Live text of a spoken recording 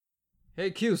Hey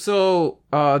Q, so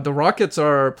the Rockets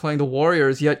are playing the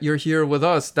Warriors, yet you're here with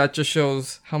us. That just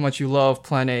shows how much you love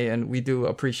Plan A, and we do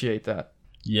appreciate that.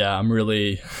 Yeah, I'm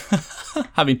really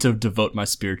having to devote my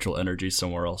spiritual energy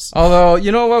somewhere else. Although,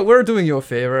 you know what? We're doing you a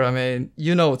favor. I mean,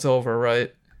 you know it's over,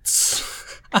 right?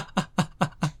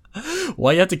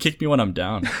 Why you have to kick me when I'm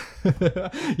down?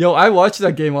 Yo, I watched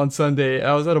that game on Sunday.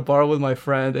 I was at a bar with my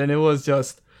friend, and it was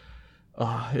just...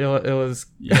 it was...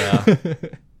 Yeah.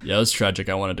 Yeah, it was tragic.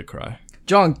 I wanted to cry.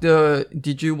 John,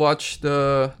 did you watch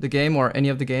the game or any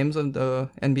of the games of the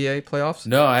NBA playoffs?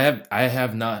 No, I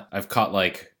have not. I've caught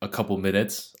like a couple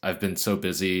minutes. I've been so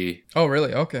busy. Oh,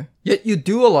 really? Okay. Yet you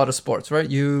do a lot of sports, right?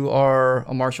 You are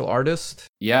a martial artist.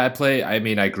 Yeah,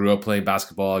 I grew up playing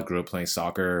basketball. I grew up playing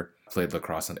soccer. Played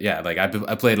lacrosse. Like I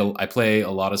play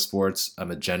a lot of sports.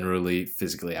 I'm a generally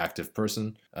physically active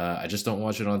person. I just don't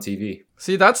watch it on TV.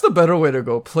 See, that's the better way to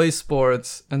go. Play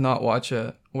sports and not watch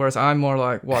it. Whereas I'm more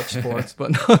like watch sports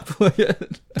but not play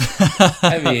it.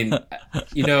 I mean,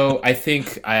 I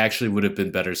think I actually would have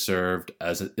been better served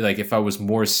if I was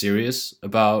more serious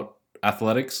about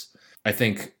athletics. I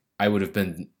think I would have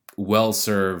been well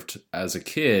served as a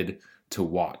kid to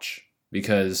watch.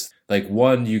 Because,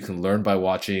 one, you can learn by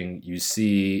watching. You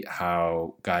see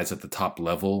how guys at the top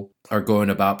level are going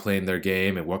about playing their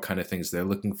game and what kind of things they're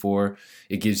looking for.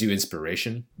 It gives you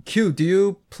inspiration. Q, do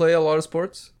you play a lot of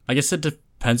sports? I guess it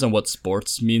depends on what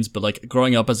sports means, but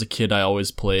growing up as a kid, I always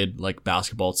played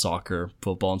basketball, soccer,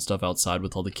 football, and stuff outside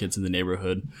with all the kids in the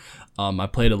neighborhood. I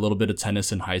played a little bit of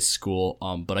tennis in high school,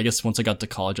 but I guess once I got to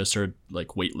college, I started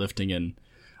weightlifting and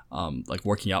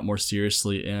working out more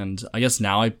seriously. And I guess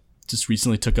now I just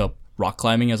recently took up rock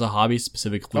climbing as a hobby,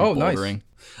 specifically bouldering. Nice.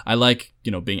 I like,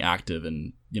 being active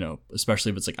and,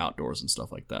 especially if it's outdoors and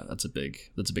stuff like that. That's a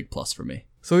big plus for me.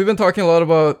 So we've been talking a lot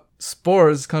about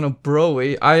sports, kind of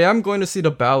bro-y. I am going to see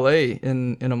the ballet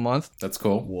in a month. That's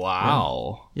cool.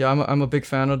 Wow. Yeah, I'm a big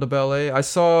fan of the ballet. I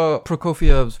saw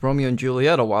Prokofiev's Romeo and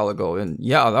Juliet a while ago, and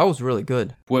yeah, that was really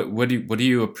good. What do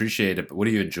you appreciate? What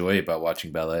do you enjoy about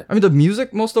watching ballet? I mean, the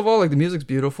music, most of all. The music's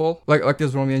beautiful. Like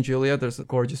this Romeo and Juliet, there's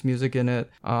gorgeous music in it.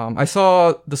 I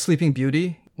saw The Sleeping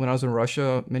Beauty when I was in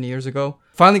Russia many years ago.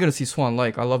 Finally gonna see Swan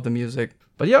Lake. I love the music.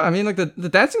 But yeah, I mean, the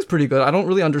dancing's pretty good. I don't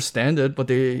really understand it, but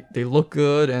they look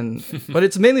good, but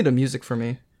it's mainly the music for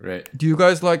me. Right. Do you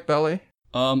guys like ballet?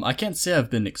 I can't say I've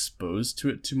been exposed to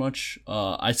it too much.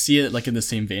 I see it in the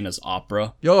same vein as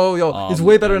opera. Yo, it's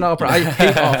way better than opera. I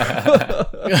hate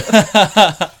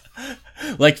opera.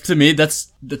 To me,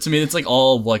 it's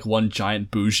all one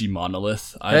giant bougie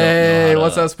monolith. I don't know how to,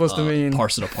 what's that supposed to mean?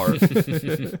 Parse it apart.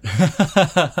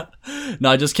 No,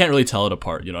 I just can't really tell it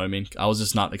apart. You know what I mean? I was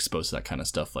just not exposed to that kind of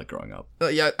stuff growing up.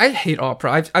 Yeah, I hate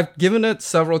opera. I've given it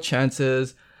several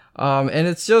chances. And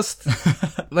it's just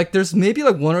there's maybe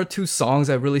one or two songs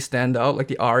that really stand out,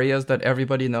 the arias that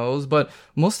everybody knows, but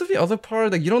most of the other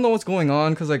part, you don't know what's going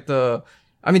on because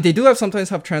they do sometimes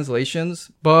have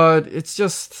translations, but it's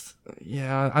just,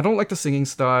 yeah, I don't like the singing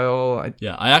style.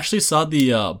 I actually saw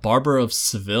the Barber of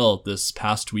Seville this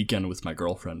past weekend with my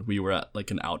girlfriend. We were at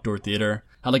an outdoor theater,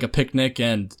 had a picnic,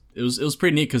 and it was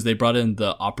pretty neat because they brought in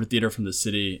the opera theater from the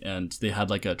city and they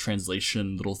had a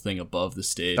translation little thing above the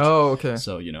stage. Oh, okay.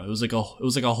 So it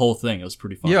was a whole thing. It was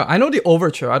pretty fun. Yeah, I know the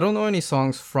overture. I don't know any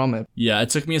songs from it. Yeah, it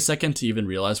took me a second to even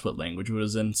realize what language it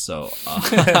was in, so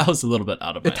I was a little bit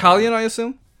out of my Italian, I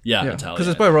assume. Yeah, Italian. Because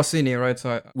it's by Rossini, right?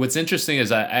 So what's interesting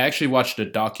is I actually watched a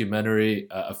documentary.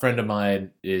 A friend of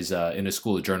mine is in a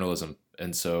school of journalism,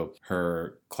 and so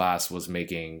her class was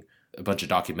making a bunch of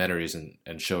documentaries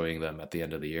and showing them at the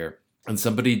end of the year. And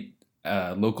somebody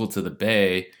local to the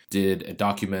Bay did a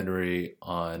documentary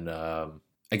on,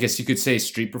 I guess you could say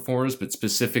street performers, but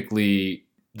specifically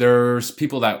there's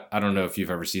people that, I don't know if you've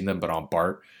ever seen them, but on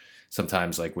BART,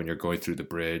 sometimes when you're going through the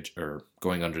bridge or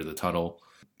going under the tunnel,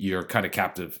 you're kind of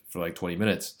captive for 20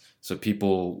 minutes. So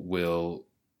people will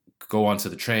go onto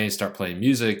the train, start playing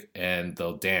music, and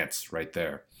they'll dance right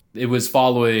there. It was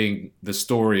following the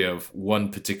story of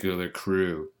one particular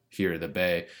crew here in the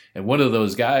Bay. And one of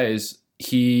those guys,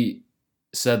 he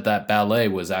said that ballet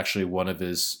was actually one of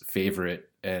his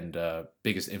favorite and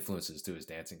biggest influences to his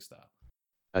dancing style.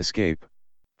 Escape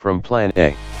from Plan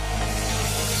A.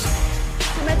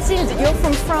 Mathilde, you're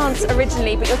from France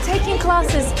originally, but you're taking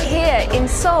classes here in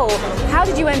Seoul. How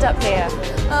did you end up here?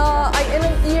 I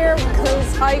ended up here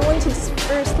because I wanted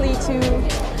firstly to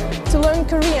learn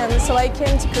Korean. So I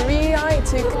came to Korea, I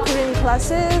took Korean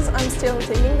classes, I'm still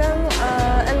taking them,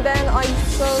 and then I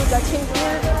saw that in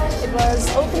here it was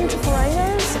open to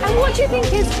foreigners. And what do you think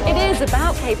it is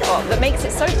about K-pop that makes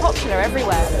it so popular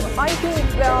everywhere? I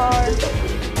think they are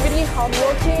really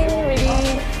hardworking,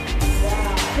 really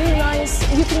nice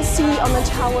performance, you can see how much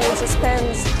hours they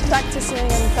spend practicing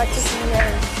and practicing,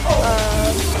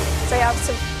 and they have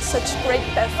such great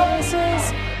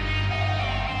performances.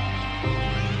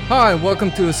 Hi, and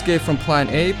welcome to Escape from Plan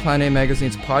A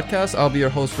Magazine's podcast. I'll be your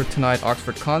host for tonight,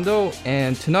 Oxford Kondo,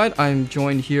 and tonight I'm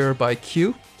joined here by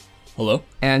Q. Hello.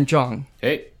 And Zhang.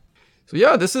 Hey. So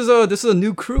yeah, this is a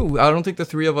new crew. I don't think the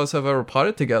three of us have ever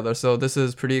potted together, so this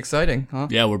is pretty exciting, huh?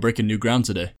 Yeah, we're breaking new ground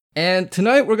today. And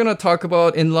tonight we're gonna talk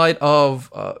about, in light of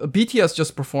BTS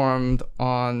just performed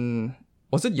on,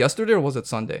 was it yesterday or was it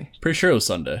Sunday? Pretty sure it was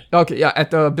Sunday. Okay, yeah,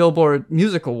 at the Billboard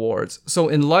Music Awards. So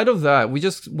in light of that, we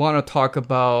just want to talk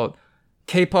about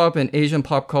K-pop and Asian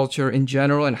pop culture in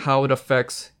general and how it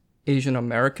affects Asian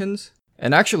Americans.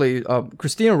 And actually,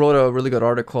 Christina wrote a really good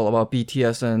article about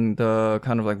BTS and the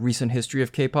kind of like recent history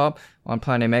of K-pop on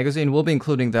Plan A Magazine. We'll be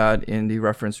including that in the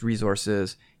reference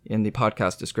resources in the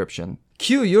podcast description.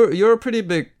 Q, you're a pretty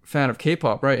big fan of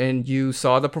K-pop, right? And you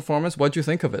saw the performance. What'd you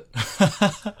think of it?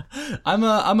 I'm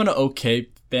an okay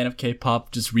fan of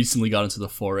K-pop. Just recently got into the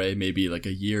foray, maybe like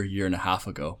a year and a half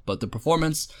ago. But the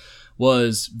performance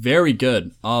was very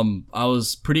good. I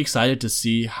was pretty excited to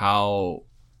see how,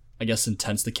 I guess,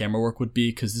 intense the camera work would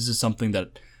be, because this is something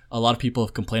that a lot of people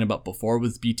have complained about before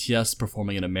with BTS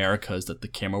performing in America, is that the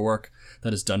camera work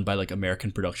that is done by like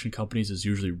American production companies is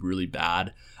usually really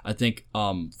bad. I think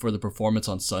for the performance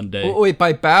on Sunday... Oh, wait,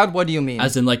 by bad, what do you mean?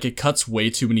 As in, like, it cuts way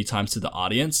too many times to the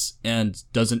audience and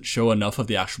doesn't show enough of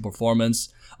the actual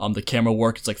performance. The camera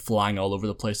work is like flying all over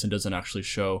the place and doesn't actually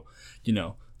show, you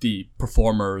know, the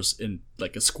performers in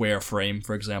like a square frame,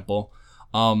 for example.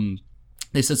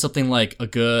 They said something like a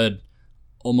good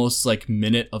almost like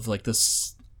minute of like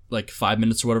this, like 5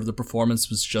 minutes or whatever the performance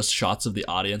was just shots of the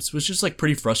audience, which is like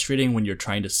pretty frustrating when you're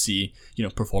trying to see, you know,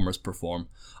 performers perform.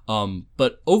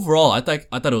 But overall, I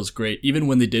thought it was great. Even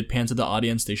when they did pan to the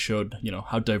audience, they showed, you know,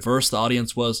 how diverse the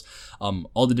audience was,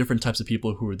 all the different types of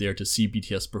people who were there to see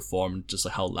BTS perform, just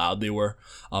like how loud they were.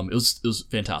 It was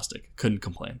fantastic. Couldn't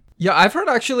complain. Yeah, I've heard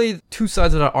actually two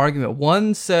sides of that argument.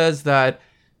 One says that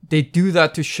they do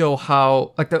that to show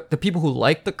how, like the people who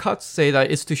like the cuts say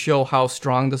that it's to show how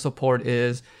strong the support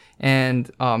is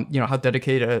and, you know, how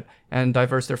dedicated and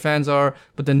diverse their fans are.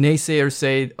 But the naysayers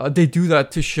say they do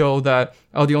that to show that,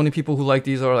 oh, the only people who like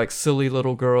these are like silly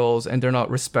little girls and they're not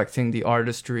respecting the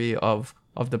artistry of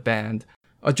the band.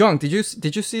 Jung, did you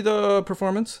see the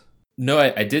performance? No,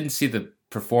 I didn't see the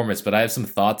performance, but I have some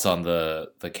thoughts on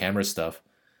the camera stuff.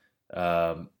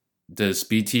 Does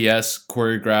BTS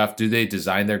choreograph? Do they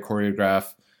design their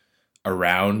choreograph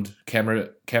around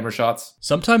camera shots?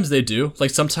 Sometimes they do. Like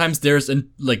sometimes there's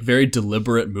like very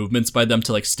deliberate movements by them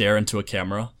to like stare into a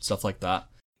camera, stuff like that.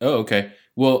 Oh, okay.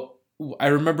 Well, I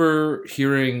remember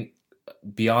hearing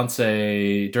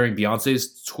Beyonce during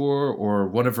Beyonce's tour or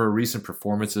one of her recent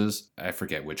performances. I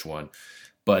forget which one,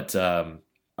 but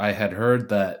I had heard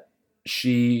that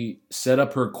she set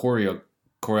up her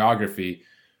choreography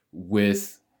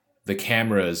with the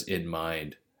cameras in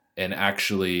mind, and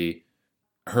actually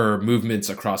her movements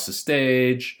across the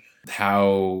stage,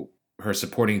 how her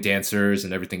supporting dancers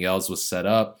and everything else was set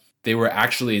up, they were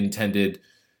actually intended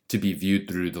to be viewed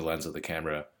through the lens of the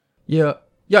camera. Yeah,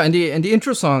 and the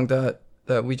intro song that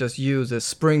we just used is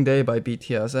Spring Day by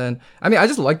BTS, and I mean, I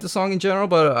just like the song in general,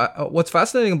 but what's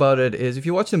fascinating about it is if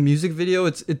you watch the music video,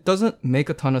 it doesn't make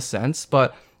a ton of sense,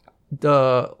 but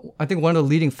I think one of the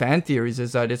leading fan theories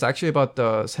is that it's actually about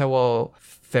the Sewol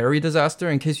ferry disaster.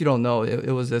 In case you don't know,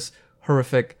 it was this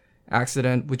horrific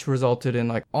accident which resulted in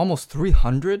like almost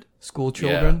 300 school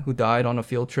children who died on a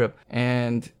field trip.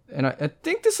 And I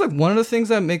think this is like one of the things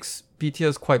that makes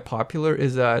BTS quite popular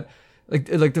is that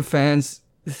like the fans,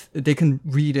 they can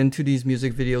read into these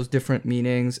music videos different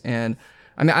meanings. And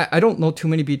I mean, I don't know too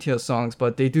many BTS songs,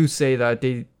 but they do say that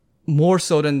they, more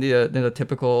so than the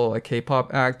typical like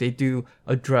K-pop act, they do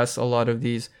address a lot of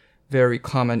these very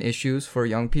common issues for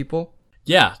young people.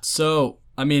 Yeah, so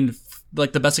I mean,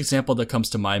 like the best example that comes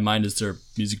to my mind is their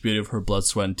music video for Blood,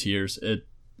 Sweat, and Tears. It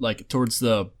like towards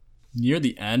near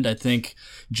the end, I think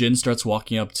Jin starts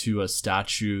walking up to a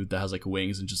statue that has like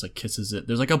wings and just like kisses it.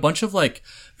 There's like a bunch of like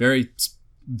very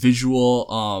visual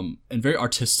and very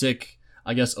artistic,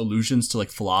 I guess, allusions to like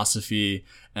philosophy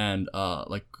and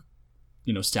like,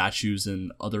 you know, statues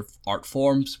and other art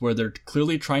forms where they're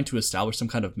clearly trying to establish some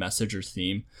kind of message or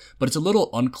theme, but it's a little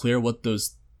unclear what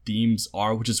those themes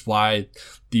are, which is why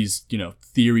these, you know,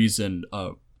 theories and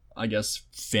I guess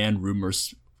fan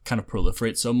rumors kind of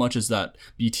proliferate so much is that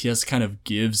BTS kind of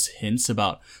gives hints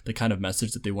about the kind of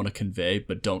message that they want to convey,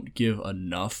 but don't give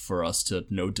enough for us to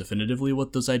know definitively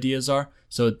what those ideas are.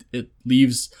 So it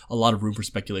leaves a lot of room for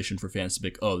speculation for fans to be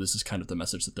like, oh, this is kind of the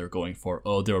message that they're going for.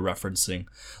 Oh, they're referencing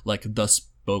like Thus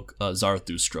Spoke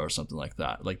Zarathustra or something like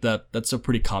that. Like that's a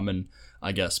pretty common,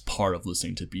 I guess, part of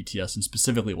listening to BTS and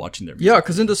specifically watching their music. Yeah,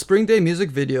 because in the Spring Day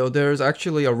music video, there's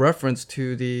actually a reference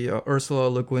to the Ursula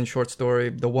Le Guin short story,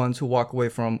 The Ones Who Walk Away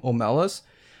from Omelas.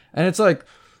 And it's like,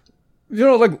 you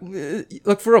know,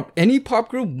 like for any pop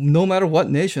group, no matter what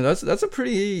nation, that's a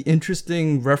pretty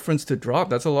interesting reference to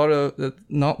drop. That's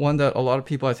not one that a lot of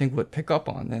people, I think, would pick up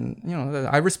on. And, you know,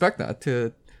 I respect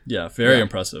that. Yeah, very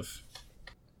impressive.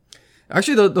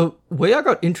 Actually, the way I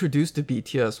got introduced to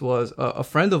BTS was a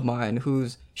friend of mine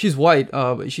she's white,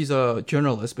 but she's a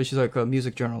journalist, but she's like a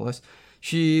music journalist.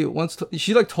 She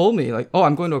told me like, oh,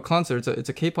 I'm going to a concert. It's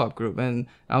a K-pop group, and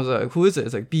I was like, who is it?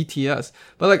 It's like BTS.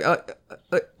 But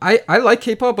I like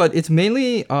K-pop, but it's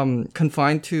mainly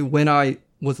confined to when I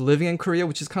was living in Korea,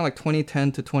 which is kind of like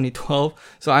 2010 to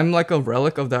 2012. So I'm like a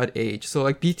relic of that age. So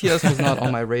like BTS was not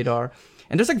on my radar.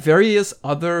 And there's like various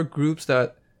other groups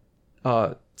that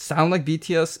sound like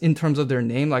BTS in terms of their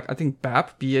name. Like I think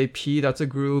BAP, that's a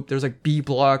group. There's like B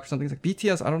Block or something. It's like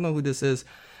BTS, I don't know who this is.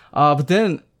 But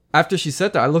then after she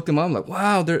said that, I looked them up. I'm like,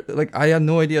 wow, they're like, I had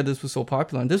no idea this was so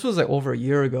popular. And this was like over a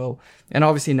year ago. And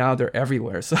obviously now they're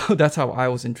everywhere. So that's how I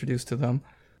was introduced to them.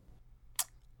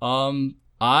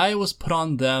 I was put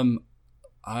on them,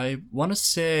 I want to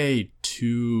say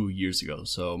 2 years ago.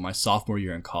 So my sophomore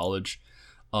year in college,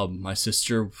 my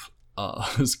sister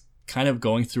was kind of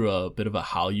going through a bit of a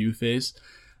Hallyu phase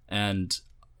and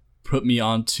put me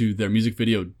onto their music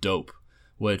video Dope,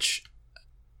 which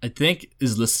I think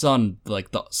is listed on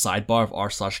like the sidebar of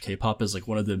r/Kpop as like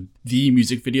one of the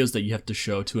music videos that you have to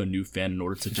show to a new fan in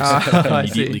order to just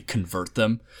immediately convert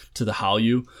them to the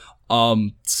Hallyu.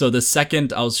 So the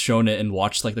second I was shown it and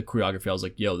watched like the choreography, I was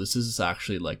like, yo, this is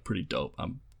actually like pretty dope.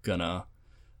 I'm gonna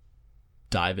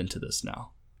dive into this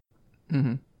now.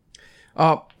 Mm-hmm.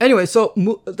 Anyway, so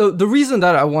the reason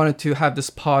that I wanted to have this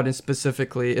pod in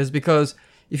specifically is because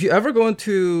if you ever go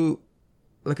into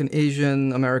like an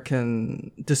Asian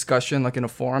American discussion, like in a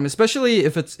forum, especially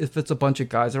if it's a bunch of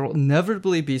guys, there will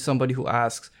inevitably be somebody who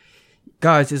asks,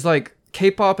 guys, is like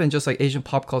K-pop and just like Asian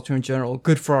pop culture in general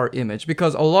good for our image?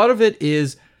 Because a lot of it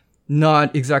is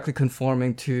not exactly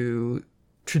conforming to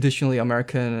traditionally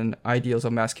American ideals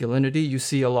of masculinity. You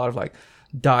see a lot of like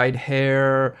dyed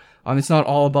hair. It's not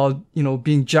all about, you know,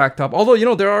 being jacked up. Although, you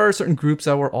know, there are certain groups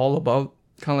that were all about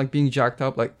kind of like being jacked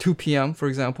up. Like 2PM, for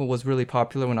example, was really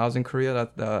popular when I was in Korea.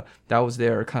 That was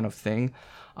their kind of thing.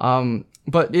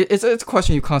 But it's a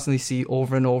question you constantly see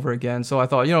over and over again. So I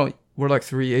thought, you know, we're like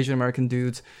 3 Asian American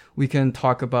dudes. We can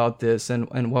talk about this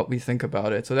and what we think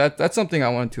about it. So that's something I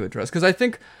wanted to address. Because I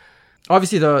think,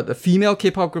 obviously, the female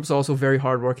K-pop groups are also very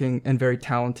hardworking and very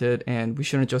talented. And we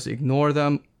shouldn't just ignore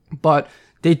them. But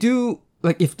they do...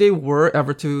 like if they were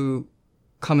ever to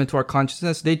come into our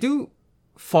consciousness, they do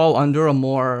fall under a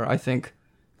more, I think,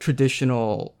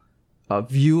 traditional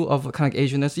view of kind of like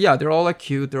Asianness. Yeah, they're all like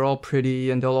cute, they're all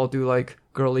pretty, and they'll all do like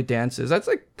girly dances. That's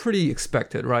like pretty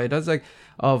expected, right? That's like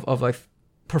of like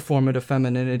performative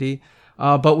femininity.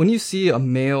 But when you see a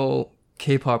male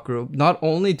K-pop group, not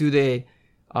only do they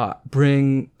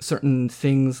bring certain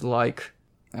things like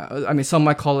some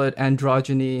might call it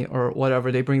androgyny or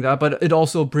whatever, they bring that, but it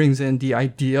also brings in the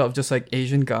idea of just like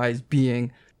Asian guys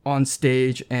being on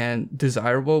stage and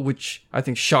desirable, which I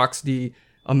think shocks the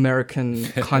American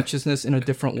consciousness in a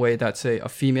different way that, say, a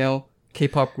female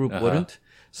K-pop group wouldn't.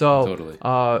 So, totally.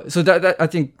 So that I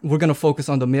think we're going to focus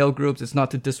on the male groups. It's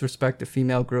not to disrespect the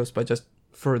female groups, but just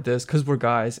for this, because we're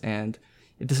guys, and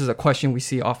this is a question we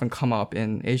see often come up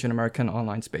in Asian American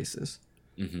online spaces.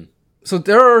 Mm-hmm. So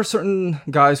there are certain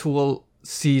guys who will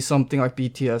see something like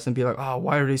BTS and be like, oh,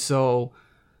 why are they so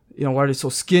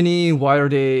skinny? Why are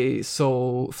they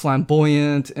so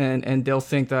flamboyant? And they'll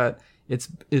think that it's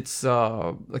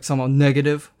like somehow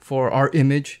negative for our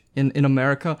image in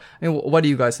America. I mean, what do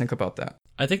you guys think about that?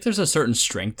 I think there's a certain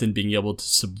strength in being able to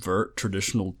subvert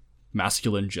traditional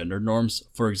masculine gender norms.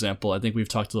 For example, I think we've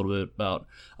talked a little bit about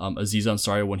Aziz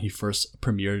Ansari when he first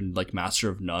premiered in like Master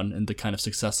of None, and the kind of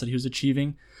success that he was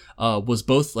achieving was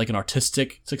both like an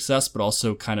artistic success, but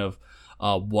also kind of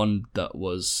one that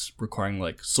was requiring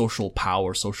like social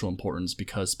power, social importance,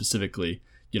 because specifically,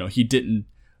 you know, he didn't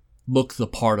look the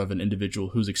part of an individual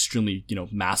who's extremely, you know,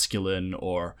 masculine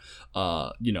or,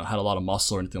 you know, had a lot of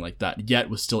muscle or anything like that, yet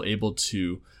was still able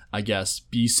to I guess,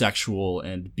 be sexual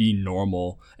and be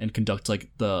normal and conduct like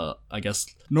the, I guess,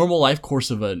 normal life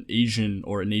course of an Asian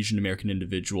or an Asian American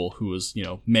individual who was, you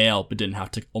know, male but didn't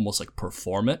have to almost like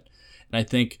perform it. And I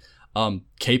think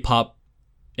K-pop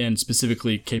and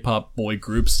specifically K-pop boy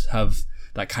groups have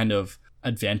that kind of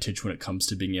advantage when it comes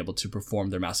to being able to perform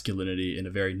their masculinity in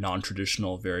a very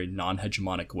non-traditional, very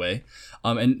non-hegemonic way.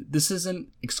 And this isn't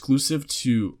exclusive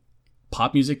to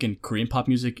pop music and Korean pop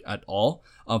music at all.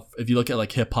 If you look at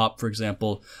like hip hop, for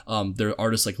example, there are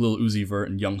artists like Lil Uzi Vert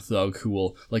and Young Thug who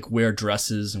will like wear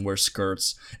dresses and wear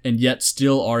skirts and yet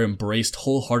still are embraced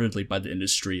wholeheartedly by the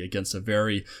industry against a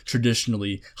very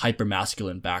traditionally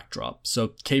hyper-masculine backdrop.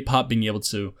 So K-pop being able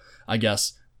to, I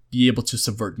guess, be able to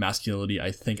subvert masculinity,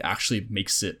 I think actually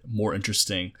makes it more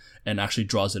interesting and actually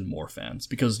draws in more fans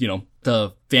because, you know,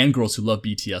 the fangirls who love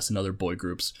BTS and other boy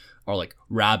groups are like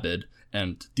rabid,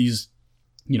 and these,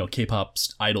 you know, K-pop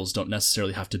idols don't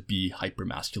necessarily have to be hyper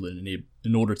masculine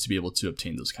in order to be able to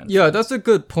obtain those kind of Yeah, things. that's a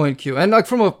good point, Q. And like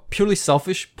from a purely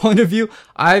selfish point of view,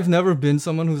 I've never been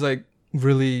someone who's like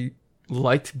really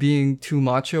liked being too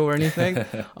macho or anything.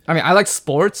 I mean, I like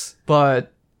sports,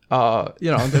 but you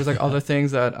know, there's like other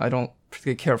things that I don't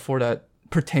particularly care for that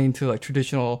pertain to like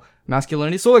traditional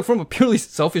masculinity. So like from a purely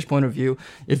selfish point of view,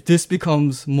 if this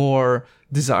becomes more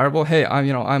desirable, hey,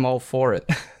 I'm all for it.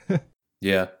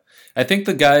 Yeah. I think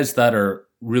the guys that are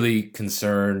really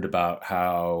concerned about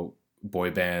how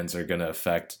boy bands are going to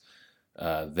affect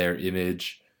their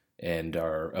image and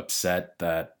are upset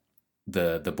that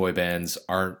the boy bands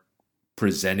aren't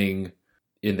presenting,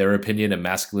 in their opinion, a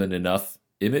masculine enough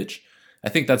image, I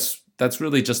think that's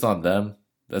really just on them.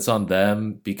 That's on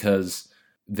them because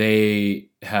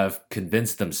they have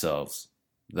convinced themselves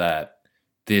that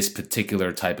this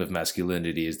particular type of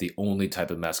masculinity is the only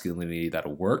type of masculinity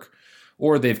that'll work,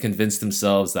 or they've convinced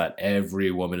themselves that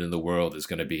every woman in the world is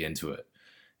going to be into it.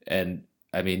 And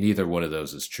I mean, neither one of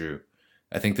those is true.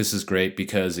 I think this is great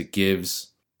because it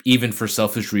gives, even for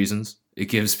selfish reasons, it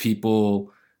gives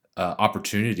people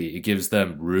opportunity. It gives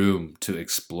them room to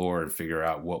explore and figure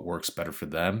out what works better for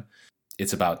them.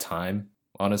 It's about time,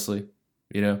 honestly.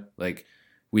 You know, like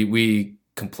we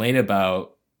complain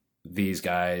about these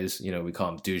guys, you know, we call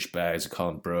them douchebags, we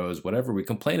call them bros, whatever. We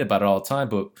complain about it all the time,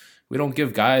 but we don't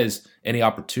give guys any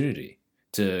opportunity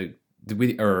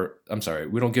we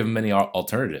don't give them any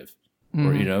alternative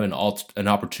or, you know, an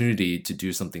opportunity to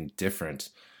do something different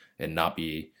and not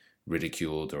be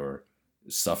ridiculed or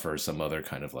suffer some other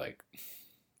kind of like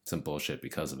some bullshit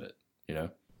because of it, you know?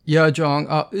 Yeah,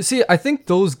 Jong. See, I think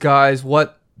those guys,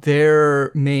 what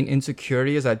their main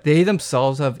insecurity is that they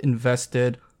themselves have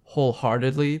invested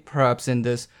wholeheartedly, perhaps in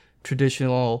this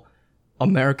traditional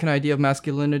American idea of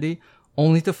masculinity,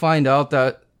 only to find out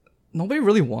that nobody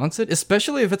really wants it,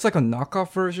 especially if it's like a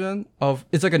knockoff version of,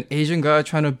 it's like an Asian guy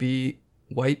trying to be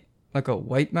white, like a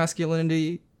white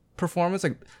masculinity performance.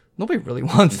 Like, nobody really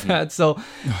wants that. So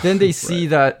then they see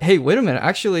that, hey, wait a minute,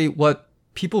 actually what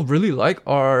people really like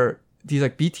are these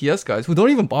like BTS guys who don't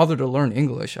even bother to learn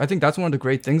English. I think that's one of the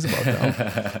great things about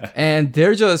them. And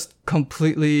they're just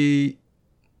completely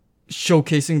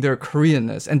showcasing their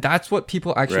Koreanness. And that's what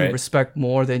people actually respect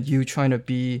more than you trying to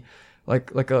be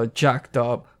like a jacked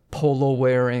up polo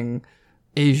wearing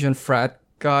Asian frat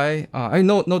guy. I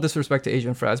know no disrespect to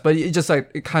Asian frats, but it just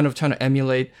like it kind of trying to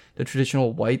emulate the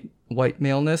traditional white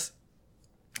maleness.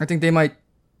 I think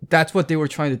that's what they were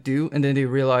trying to do, and then they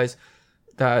realized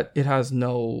that it has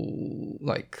no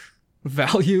like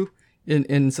value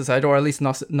in society, or at least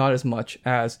not as much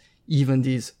as even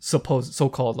these supposed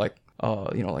so-called like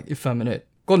like effeminate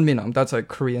gonminam. That's like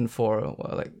Korean for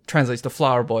like translates to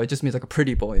flower boy. It just means like a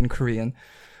pretty boy in Korean.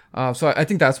 So I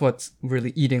think that's what's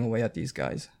really eating away at these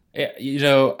guys. Yeah, you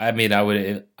know, I mean, I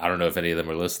don't know if any of them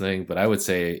are listening, but I would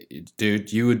say,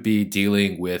 dude, you would be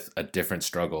dealing with a different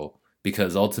struggle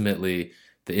because ultimately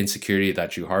the insecurity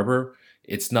that you harbor,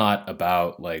 it's not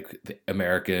about like the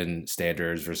American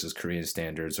standards versus Korean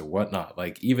standards or whatnot.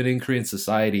 Like even in Korean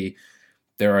society,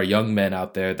 there are young men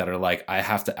out there that are like, I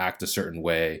have to act a certain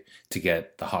way to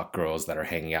get the hot girls that are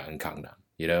hanging out in Gangnam.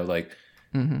 You know, like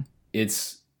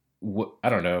it's, I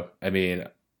don't know. I mean,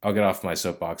 I'll get off my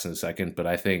soapbox in a second, but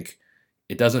I think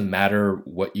it doesn't matter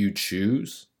what you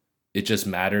choose. It just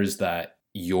matters that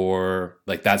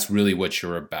that's really what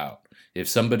you're about.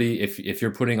 If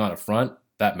you're putting on a front,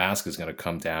 that mask is going to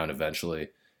come down eventually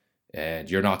and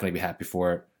you're not going to be happy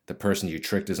for it. The person you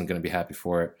tricked isn't going to be happy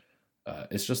for it.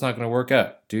 It's just not going to work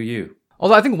out. Do you?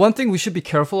 Although I think one thing we should be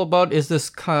careful about is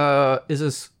this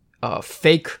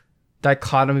fake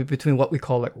dichotomy between what we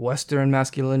call like Western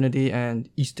masculinity and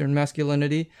Eastern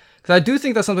masculinity. Because I do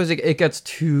think that sometimes it gets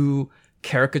too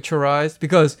caricaturized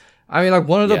because I mean, like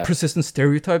one of the Yeah. persistent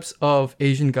stereotypes of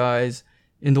Asian guys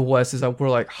in the West is that we're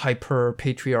like hyper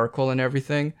patriarchal and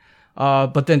everything.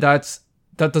 But then that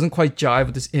doesn't quite jive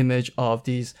with this image of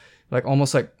these like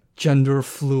almost like gender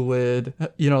fluid.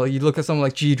 You know, you look at someone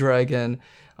like G-Dragon,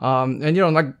 and you know,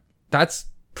 like that's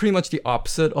pretty much the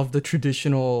opposite of the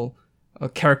traditional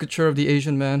caricature of the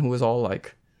Asian man who is all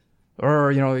like,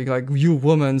 or, you know, like, you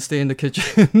woman, stay in the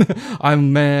kitchen.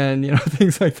 I'm man, you know,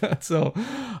 things like that. So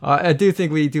I do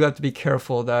think we do have to be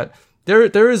careful that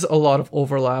there is a lot of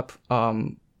overlap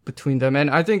between them. And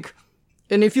I think,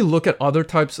 and if you look at other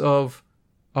types of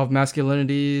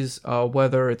masculinities,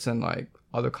 whether it's in like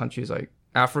other countries like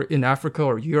in Africa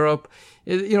or Europe,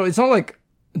 you know, it's not like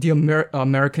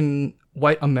the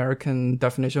white American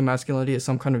definition of masculinity is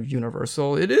some kind of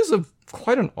universal. It is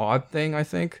quite an odd thing, I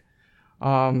think.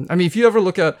 I mean, if you ever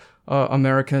look at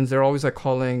Americans, they're always like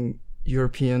calling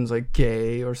Europeans like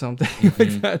gay or something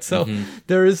like that. So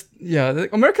there is,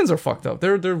 Americans are fucked up.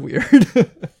 They're weird.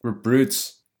 We're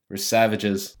brutes. We're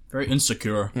savages. Very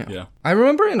insecure. Yeah. I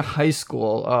remember in high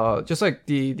school, just like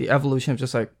the evolution of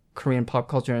just like Korean pop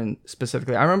culture, and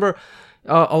specifically, I remember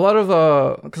a lot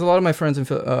of my friends in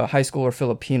high school were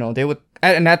Filipino. They would,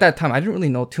 and at that time, I didn't really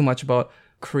know too much about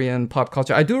Korean pop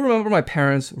culture. I do remember my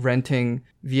parents renting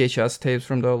VHS tapes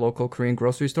from the local Korean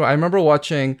grocery store. I remember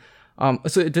watching,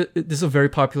 this is a very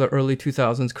popular early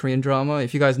 2000s Korean drama.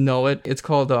 If you guys know it, it's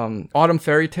called Autumn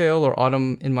Fairy Tale or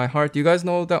Autumn in My Heart. Do you guys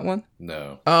know that one?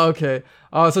 No. Oh, okay.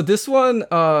 So this one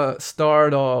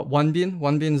starred Wonbin.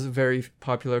 Wonbin is a very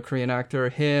popular Korean actor.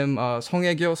 Him, Song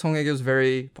Hye-kyo. Song Hye-kyo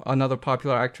is another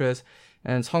popular actress.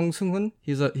 And Song Seung-hoon,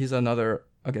 he's another,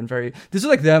 again, this is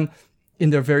like them in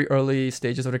their very early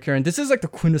stages of their career. And this is like the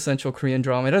quintessential Korean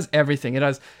drama. It has everything. It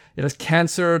has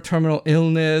cancer, terminal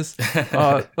illness,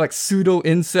 like pseudo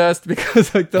incest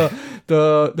because like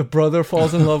the brother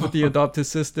falls in love with the adopted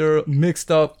sister,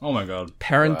 mixed up Oh my god.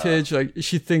 parentage. Wow. Like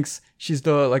she thinks she's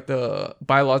the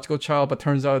biological child, but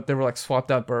turns out they were like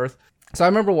swapped at birth. So I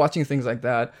remember watching things like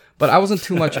that, but I wasn't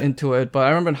too much into it. But I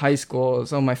remember in high school,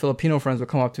 some of my Filipino friends would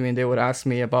come up to me and they would ask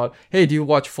me about, hey, do you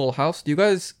watch Full House? Do you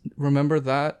guys remember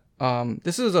that?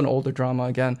 This is an older drama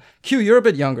again. Q, you're a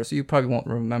bit younger, so you probably won't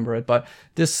remember it. But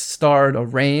this starred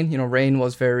Rain. You know, Rain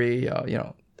was very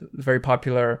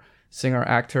popular singer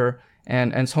actor,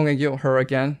 and Song Hye-kyo, her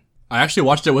again. I actually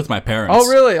watched it with my parents. Oh,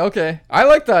 really? Okay, I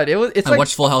like that. I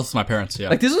watched Full House with my parents. Yeah,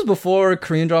 like this was before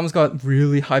Korean dramas got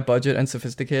really high budget and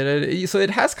sophisticated. So it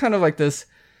has kind of like this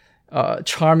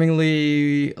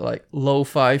charmingly like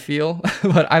lo-fi feel,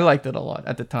 but I liked it a lot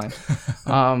at the time.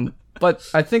 But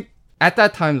I think. At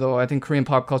that time, though, I think Korean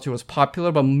pop culture was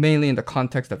popular, but mainly in the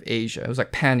context of Asia. It was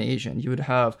like pan-Asian. You would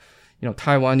have, you know,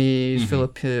 Taiwanese,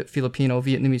 Filipino,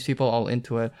 Vietnamese people all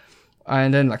into it.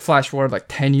 And then, like, flash forward, like,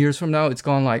 10 years from now, it's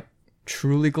gone, like,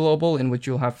 truly global, in which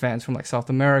you'll have fans from, like, South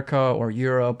America or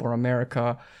Europe or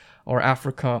America or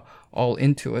Africa all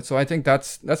into it. So I think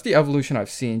that's the evolution I've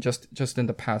seen just in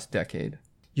the past decade.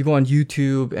 You go on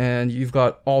YouTube and you've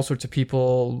got all sorts of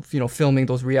people, you know, filming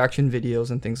those reaction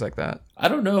videos and things like that. I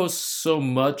don't know so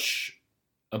much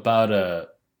about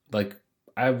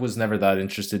I was never that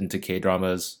interested into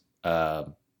K-dramas.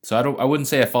 So I wouldn't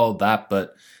say I followed that,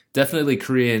 but definitely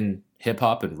Korean hip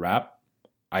hop and rap.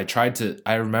 I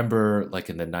remember like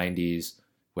in the 90s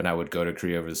when I would go to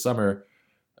Korea over the summer,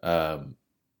 I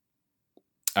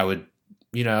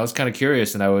was kind of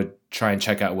curious and I would try and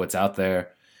check out what's out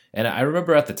there. And I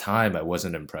remember at the time I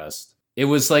wasn't impressed. It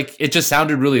was like, it just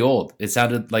sounded really old. It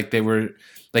sounded like they were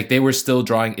still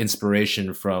drawing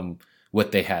inspiration from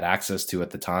what they had access to at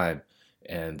the time.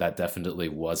 And that definitely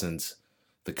wasn't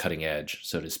the cutting edge,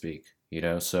 so to speak, you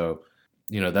know? So,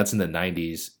 you know, that's in the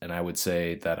 90s. And I would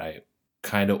say that I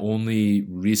kind of only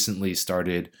recently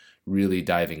started really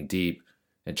diving deep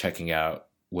and checking out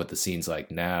what the scene's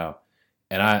like now.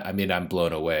 And I mean, I'm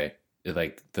blown away.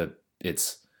 They're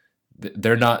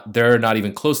not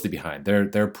even close to behind. They're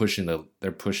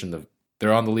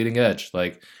on the leading edge.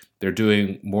 Like they're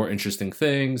doing more interesting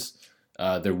things.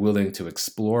 They're willing to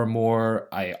explore more.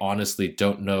 I honestly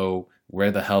don't know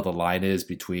where the hell the line is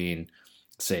between,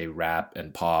 say, rap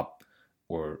and pop,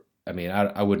 or I mean,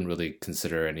 I wouldn't really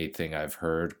consider anything I've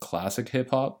heard classic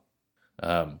hip hop.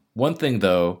 One thing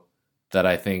though that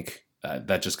I think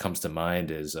that just comes to mind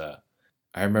is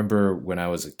I remember when I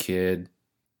was a kid,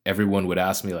 everyone would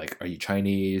ask me like, "Are you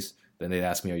Chinese?" Then they'd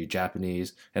ask me, "Are you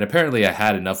Japanese?" And apparently I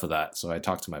had enough of that, so I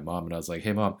talked to my mom and I was like,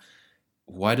 "Hey, Mom,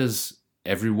 why does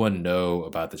everyone know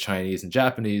about the Chinese and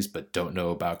Japanese but don't know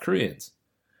about Koreans?"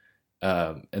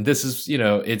 And this is, you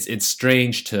know, it's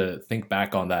strange to think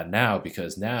back on that now,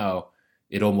 because now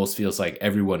it almost feels like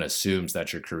everyone assumes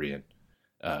that you're Korean.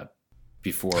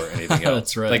 before anything else.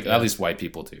 That's right. Like at least white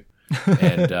people do.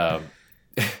 And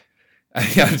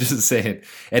I'm just saying,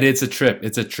 and it's a trip.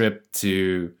 It's a trip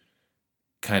to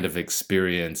kind of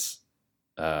experience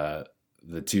the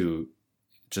two,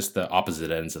 just the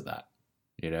opposite ends of that,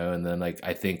 And then like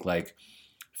I think like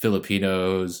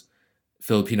Filipino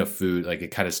food, like it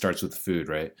kind of starts with food,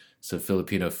 right? So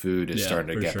Filipino food is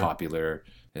starting to get popular.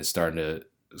 It's starting to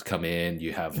come in.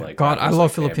 You have like God, I love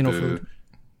like Filipino Bamboo. food.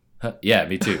 Yeah,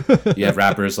 me too. You have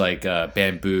rappers like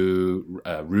Bamboo,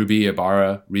 Ruby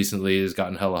Ibarra recently has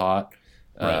gotten hella hot.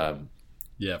 Right.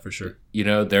 Yeah, for sure.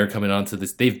 They're coming onto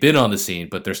this. They've been on the scene,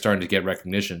 but they're starting to get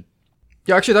recognition.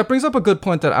 Yeah, actually, that brings up a good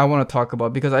point that I want to talk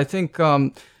about, because I think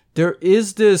there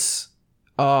is this.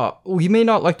 We may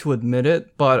not like to admit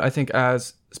it, but I think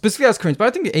specifically as Koreans, but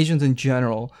I think Asians in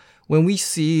general, when we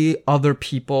see other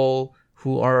people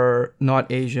who are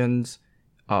not Asians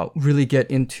really get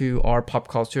into our pop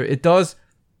culture, it does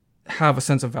have a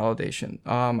sense of validation.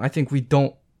 I think we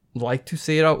don't like to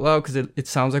say it out loud because it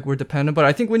sounds like we're dependent, but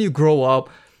I think when you grow up,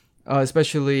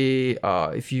 especially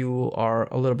if you are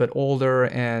a little bit older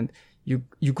and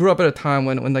you grew up at a time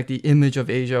when like the image of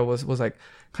Asia was like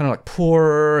kind of like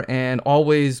poorer and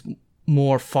always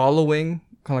more following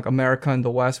kind of like America and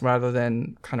the West rather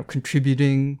than kind of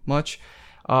contributing much.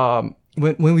 When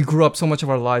we grew up so much of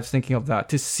our lives thinking of that,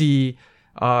 to see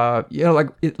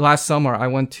last summer I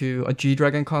went to a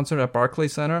G-Dragon concert at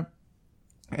Barclays Center.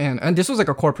 And this was like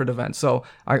a corporate event, so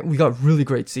we got really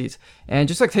great seats. And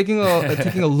just like taking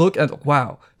a look at,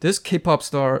 wow, this K-pop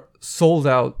star sold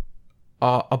out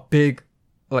a big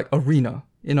like arena,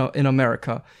 in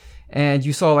America, and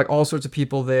you saw like all sorts of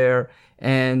people there,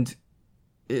 and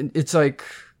it's like,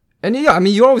 and yeah, I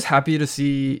mean, you're always happy to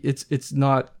see it's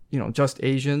not just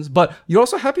Asians, but you're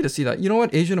also happy to see that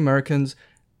Asian Americans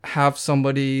have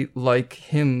somebody like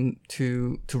him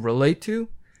to relate to.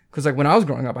 Because like when I was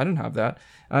growing up, I didn't have that,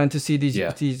 and to see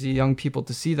these young people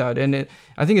to see that, and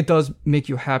I think it does make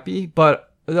you happy.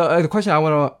 But the question I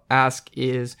want to ask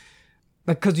is,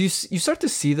 like, because you start to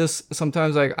see this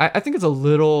sometimes. Like I think it's a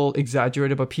little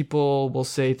exaggerated, but people will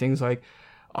say things like,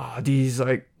 these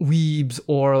like weebs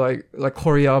or like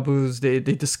choreabus, they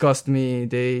disgust me.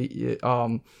 They're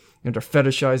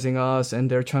fetishizing us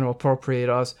and they're trying to appropriate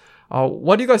us.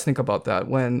 What do you guys think about that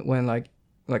when like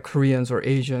Koreans or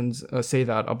Asians say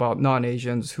that about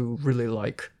non-Asians who really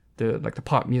like the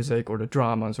pop music or the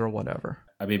dramas or whatever?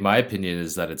 I mean, my opinion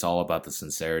is that it's all about the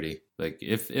sincerity. Like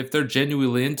if they're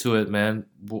genuinely into it, man,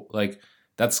 like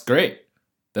that's great.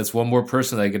 That's one more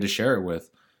person that I get to share it with.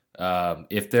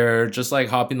 If they're just like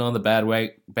hopping on the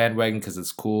bandwagon because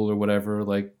it's cool or whatever,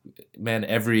 like, man,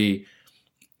 every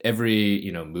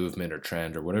movement or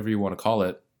trend or whatever you want to call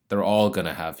it, they're all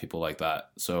gonna have people like that.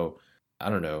 So I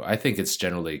don't know. I think it's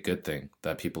generally a good thing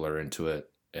that people are into it.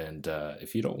 And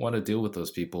if you don't want to deal with those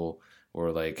people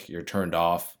or like you're turned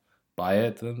off by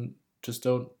it, then just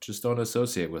don't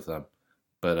associate with them.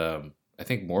 But I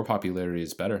think more popularity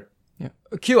is better. Yeah.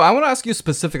 Q, I want to ask you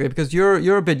specifically because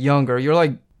you're a bit younger. You're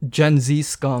like Gen Z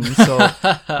scum. So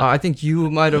I think you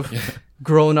might have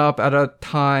grown up at a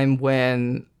time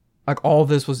when like all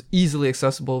this was easily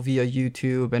accessible via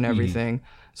YouTube and everything. Mm-hmm.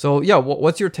 So yeah,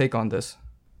 what's your take on this?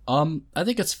 I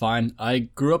think it's fine. I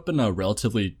grew up in a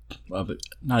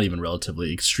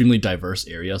extremely diverse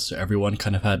area, so everyone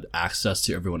kind of had access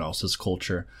to everyone else's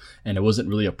culture, and it wasn't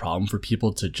really a problem for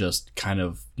people to just kind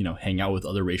of, hang out with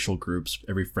other racial groups.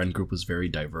 Every friend group was very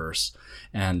diverse,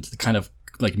 and the kind of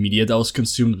like media that was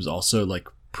consumed was also like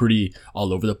pretty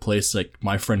all over the place. Like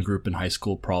my friend group in high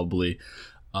school probably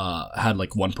had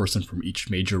like one person from each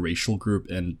major racial group,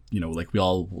 and like we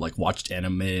all like watched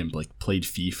anime and like played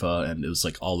FIFA, and it was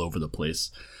like all over the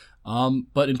place.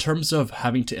 But in terms of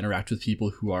having to interact with people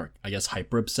who are, I guess,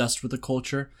 hyper obsessed with the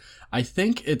culture, I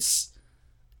think it's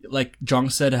like Jong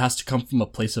said, it has to come from a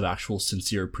place of actual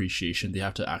sincere appreciation. They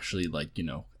have to actually like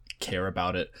care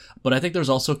about it. But I think there's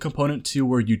also a component too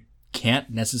where you can't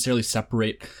necessarily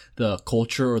separate the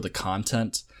culture or the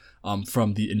content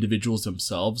from the individuals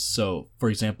themselves. So, for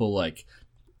example, like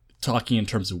talking in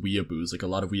terms of weeaboos, like a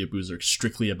lot of weeaboos are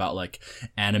strictly about like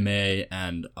anime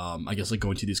and I guess like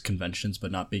going to these conventions,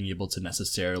 but not being able to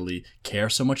necessarily care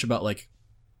so much about like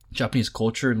Japanese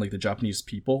culture and like the Japanese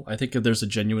people. I think there's a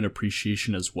genuine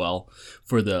appreciation as well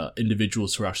for the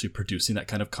individuals who are actually producing that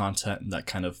kind of content and that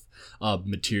kind of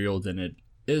material. Then it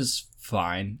is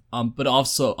fine. But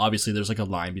also, obviously, there's like a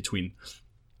line between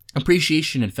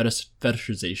appreciation and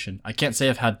fetishization. I can't say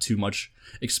I've had too much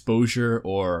exposure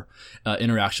or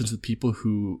interactions with people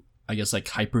who, I guess, like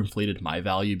hyperinflated my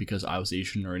value because I was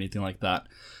Asian or anything like that.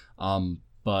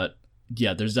 But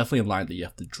yeah, there's definitely a line that you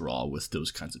have to draw with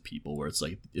those kinds of people where it's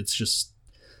like, it's just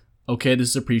okay, this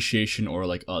is appreciation, or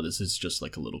like, oh, this is just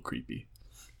like a little creepy.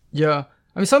 Yeah.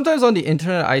 I mean, sometimes on the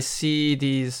internet, I see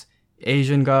these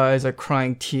Asian guys like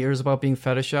crying tears about being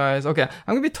fetishized. Okay,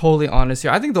 I'm gonna be totally honest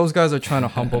here. I think those guys are trying to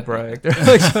humble brag. They're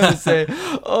like trying to say,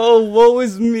 "Oh, woe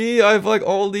is me! I've like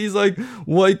all these like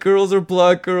white girls or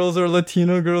black girls or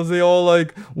Latino girls. They all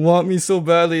like want me so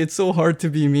badly. It's so hard to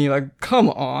be me." Like,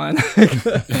 come on. I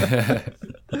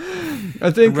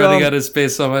think I'm running out of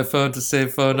space on my phone to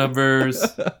save phone numbers.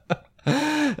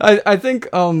 I think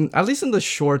at least in the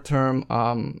short term,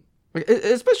 like,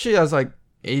 especially as like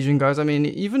Asian guys, I mean,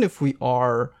 even if we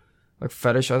are like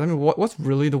fetishized, I mean, what's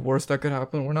really the worst that could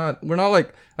happen? We're not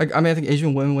like I mean, I think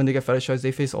Asian women, when they get fetishized,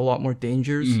 they face a lot more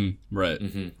dangers, Right.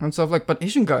 and stuff like. But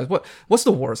Asian guys, what's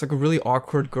the worst? Like a really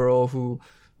awkward girl who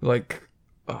like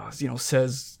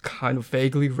says kind of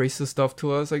vaguely racist stuff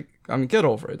to us. Like, I mean, get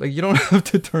over it. Like, you don't have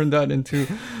to turn that into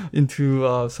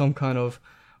some kind of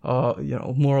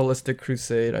moralistic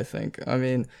crusade, I think. I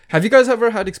mean, have you guys ever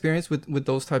had experience with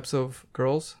those types of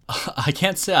girls? I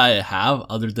can't say I have,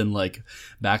 other than like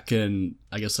back in,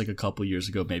 I guess like a couple years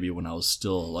ago, maybe when I was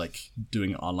still like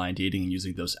doing online dating and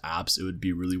using those apps, it would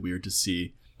be really weird to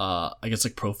see, I guess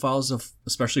like profiles of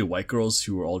especially white girls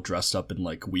who are all dressed up in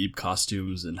like weeb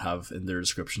costumes and have in their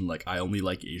description like, I only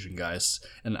like Asian guys.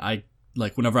 And I,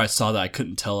 like, whenever I saw that, I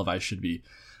couldn't tell if I should be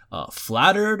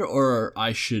flattered or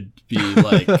I should be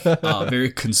like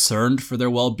very concerned for their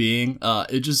well-being.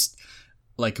 It just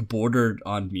like bordered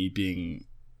on me being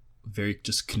very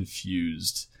just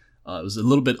confused. It was a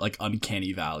little bit like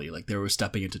uncanny valley, like they were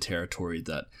stepping into territory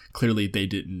that clearly they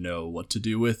didn't know what to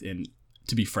do with, and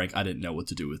to be frank, I didn't know what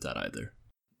to do with that either.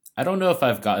 I don't know if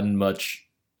I've gotten much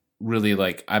really,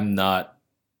 like,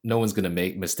 no one's gonna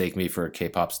mistake me for a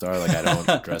K-pop star. Like, I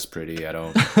don't dress pretty. I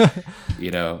don't, I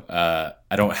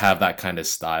don't have that kind of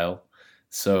style.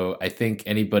 So I think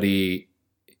any girl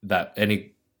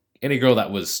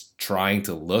that was trying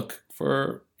to look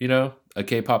for, a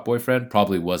K-pop boyfriend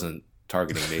probably wasn't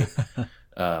targeting me.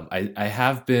 I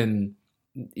have been,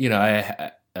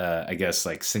 I guess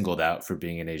like singled out for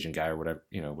being an Asian guy or whatever,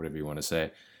 whatever you want to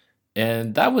say.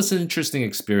 And that was an interesting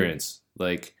experience.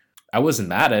 Like, I wasn't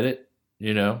mad at it.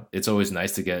 It's always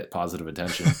nice to get positive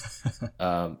attention.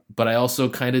 But I also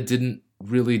kind of didn't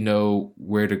really know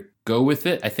where to go with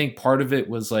it. I think part of it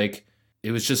was like,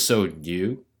 it was just so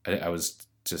new. I was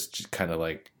just kind of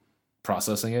like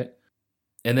processing it.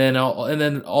 And then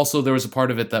also there was a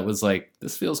part of it that was like,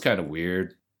 this feels kind of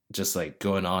weird. Just like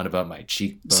going on about my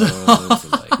cheekbones. And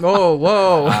like,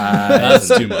 whoa.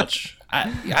 That's too much.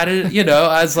 I didn't,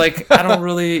 I was like, I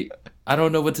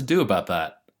don't know what to do about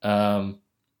that.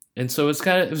 And so it was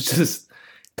just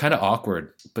kind of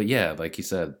awkward. But yeah, like you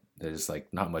said, there's like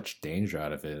not much danger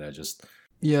out of it.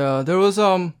 Yeah, there was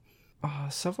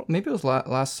several, maybe it was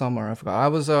last summer, I forgot. I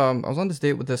was on this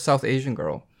date with this South Asian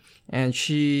girl, and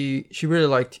she really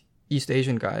liked East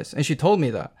Asian guys, and she told me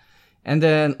that. And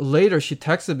then later she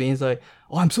texted me and was like,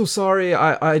 "Oh, I'm so sorry.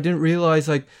 I didn't realize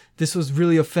like this was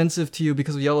really offensive to you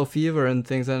because of yellow fever and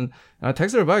things." And I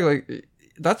texted her back like,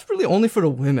 that's really only for the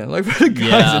women. Like, for the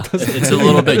guys, it's a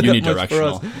little bit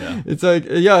unidirectional. Yeah. It's like,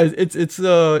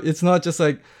 it's not just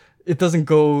like, it doesn't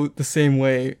go the same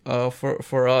way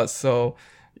for us. So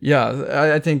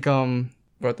yeah, I think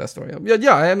brought that story up.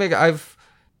 Yeah, I mean, I've,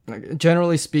 like,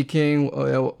 generally speaking,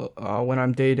 when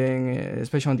I'm dating,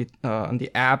 especially on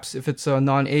the apps, if it's a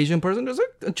non-Asian person, there's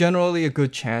like generally a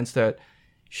good chance that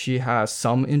she has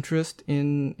some interest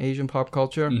in Asian pop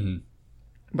culture. Mm-hmm.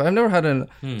 But I've never had an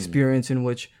experience in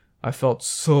which I felt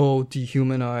so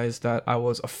dehumanized that I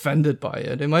was offended by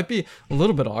it. It might be a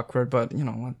little bit awkward, but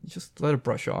just let it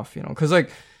brush off. Because like,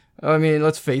 I mean,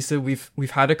 let's face it, we've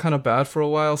had it kind of bad for a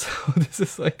while, so this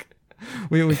is like,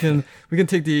 we can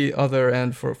take the other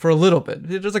end for a little bit.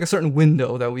 There's like a certain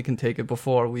window that we can take it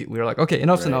before we're like, okay,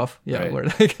 enough's enough. Yeah, right. We're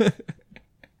like,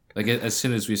 like as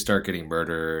soon as we start getting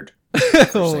murdered,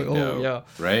 yeah,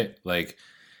 right, like.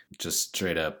 Just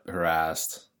straight up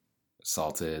harassed,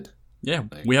 assaulted. Yeah,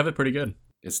 like, we have it pretty good.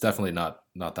 It's definitely not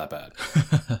that bad.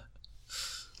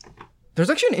 There's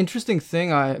actually an interesting thing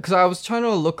because I was trying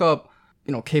to look up,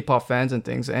 K-pop fans and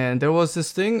things, and there was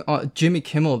this thing Jimmy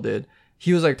Kimmel did.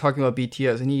 He was like talking about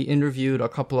BTS, and he interviewed a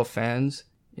couple of fans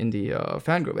in the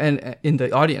fan group and in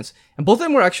the audience, and both of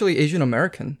them were actually Asian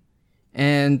American,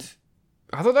 and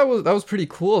I thought that was pretty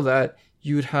cool that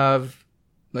you'd have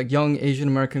like young Asian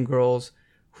American girls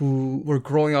who were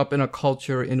growing up in a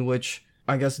culture in which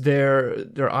I guess their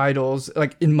idols,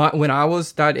 like when I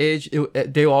was that age,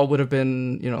 they all would have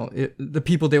been, the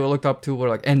people they were looked up to were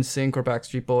like NSYNC or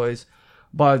Backstreet Boys,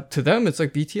 but to them it's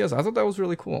like BTS. I thought that was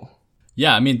really cool.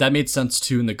 Yeah, I mean, that made sense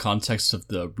too in the context of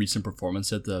the recent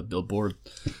performance at the Billboard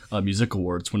Music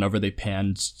Awards. Whenever they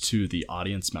panned to the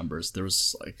audience members, there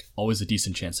was like always a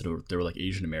decent chance that there were like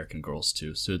Asian American girls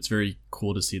too. So it's very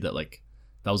cool to see that like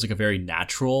that was like a very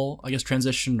natural, I guess,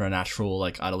 transition or a natural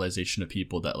like idolization of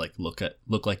people that like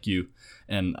look like you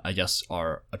and I guess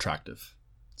are attractive.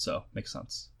 So makes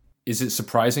sense. Is it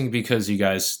surprising because you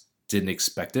guys didn't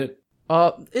expect it?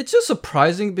 It's just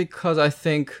surprising because I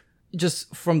think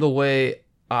just from the way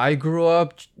I grew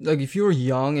up, like if you were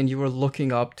young and you were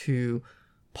looking up to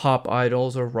pop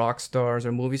idols or rock stars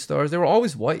or movie stars, they were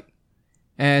always white.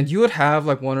 And you would have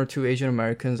like one or two Asian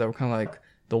Americans that were kind of like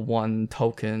the one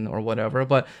token or whatever,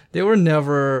 but they were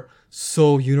never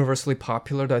so universally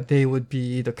popular that they would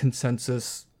be the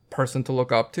consensus person to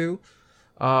look up to.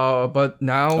 But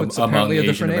now it's apparently a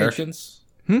different Americans?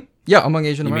 age. Yeah, among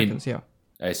Asian Americans, yeah.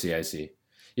 I see.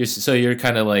 So you're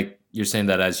kind of like, you're saying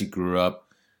that as you grew up,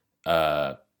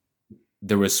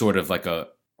 there was sort of like a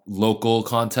local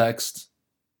context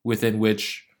within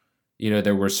which, you know,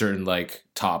 there were certain like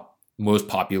top, most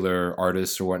popular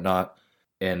artists or whatnot.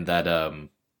 And that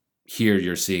here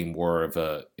you're seeing more of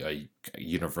a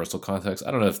universal context.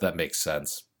 I don't know if that makes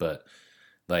sense, but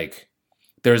like,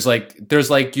 there's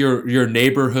like your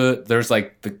neighborhood, there's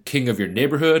like the king of your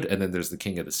neighborhood, and then there's the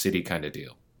king of the city kind of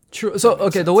deal. True. So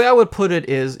okay, the way I would put it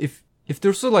is if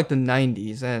there's still like the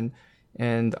 90s and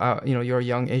you know, you're a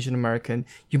young Asian American,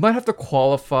 you might have to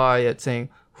qualify it saying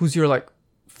who's your like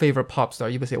favorite pop star.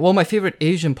 You would say, well, my favorite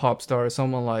Asian pop star is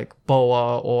someone like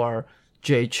Boa or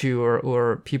Jay Chou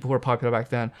or people who were popular back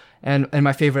then, and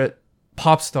my favorite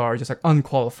pop star, just like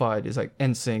unqualified, is like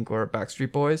NSYNC or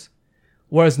Backstreet Boys.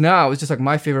 Whereas now it's just like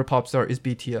my favorite pop star is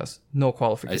BTS, no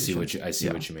qualification. I see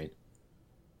what you mean.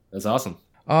 That's awesome.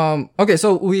 Okay,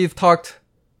 so we've talked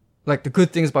like the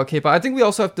good things about K-pop. I think we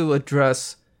also have to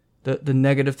address the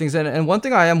negative things. And one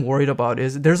thing I am worried about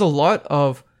is there's a lot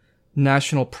of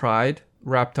national pride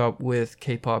wrapped up with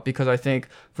K-pop, because I think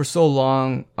for so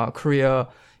long, Korea,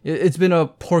 it's been a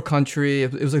poor country.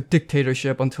 It was a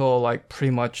dictatorship until like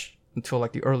pretty much until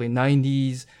like the early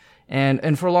 90s.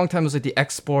 And for a long time, it was like the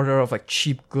exporter of like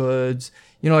cheap goods.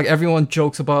 You know, like everyone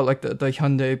jokes about like the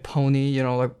Hyundai Pony, you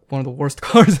know, like one of the worst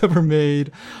cars ever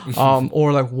made,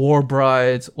 or like War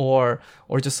Brides, or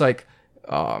just like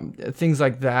things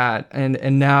like that.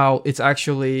 And now it's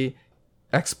actually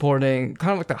exporting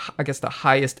kind of like the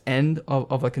highest end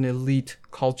of like an elite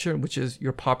culture, which is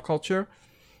your pop culture.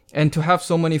 And to have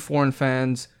so many foreign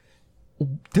fans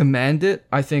demand it,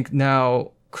 I think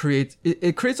now creates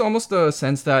almost a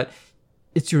sense that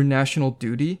it's your national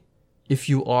duty, if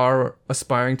you are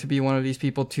aspiring to be one of these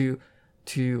people, to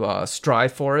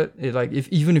strive for it.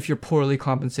 Even if you're poorly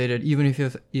compensated, even if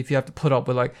you have to put up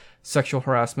with like sexual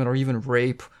harassment or even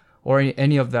rape or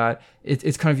any of that,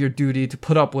 it's kind of your duty to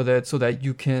put up with it so that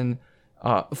you can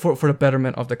for the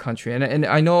betterment of the country. And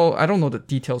I know, I don't know the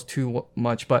details too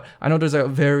much, but I know there's a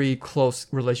very close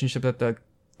relationship that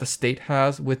the state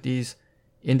has with these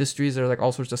industries. There are like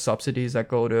all sorts of subsidies that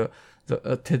go to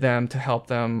them to help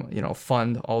them, you know,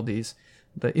 fund all these,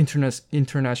 the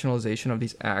internationalization of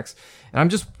these acts. And I'm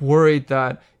just worried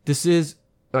that this is,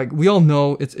 like, we all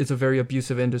know it's a very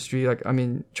abusive industry. Like, I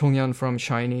mean, Chonghyun from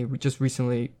SHINee just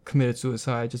recently committed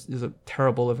suicide. Just is a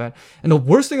terrible event. And the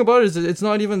worst thing about it is it's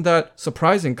not even that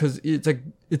surprising, because it's like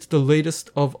it's the latest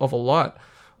of a lot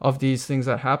of these things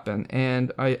that happen.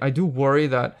 And I do worry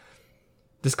that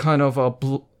this kind of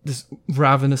this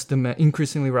ravenous demand,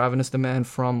 increasingly ravenous demand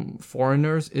from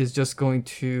foreigners, is just going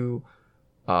to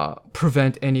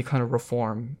prevent any kind of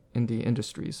reform in the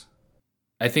industries.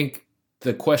 I think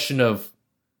the question of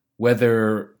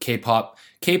whether K-pop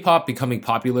becoming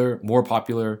more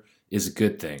popular is a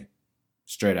good thing,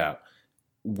 straight out.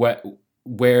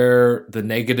 Where the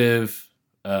negative,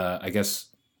 I guess,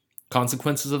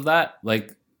 consequences of that,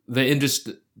 like the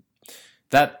industry,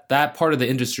 that part of the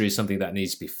industry is something that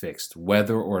needs to be fixed,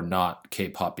 whether or not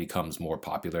K-pop becomes more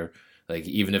popular. Like,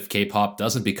 even if K-pop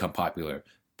doesn't become popular,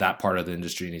 that part of the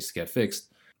industry needs to get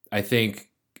fixed, I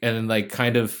think. And then, like,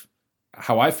 kind of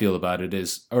how I feel about it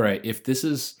is, all right, if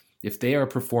they are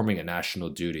performing a national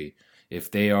duty,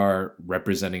 if they are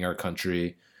representing our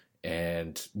country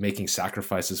and making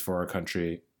sacrifices for our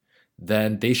country,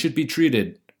 then they should be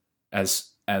treated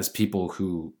as people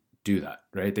who do that,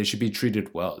 right? They should be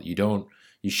treated well.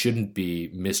 You shouldn't be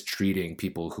mistreating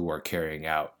people who are carrying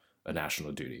out a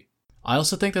national duty. I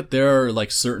also think that there are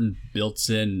like certain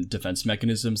built-in defense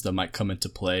mechanisms that might come into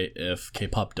play if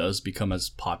K-pop does become as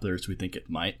popular as we think it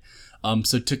might.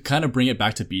 So to kind of bring it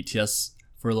back to BTS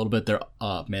for a little bit. They're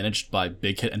managed by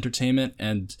Big Hit Entertainment,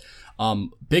 and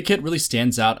Big Hit really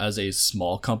stands out as a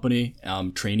small company.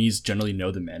 Trainees generally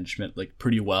know the management like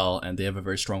pretty well, and they have a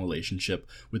very strong relationship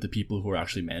with the people who are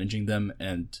actually managing them.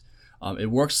 And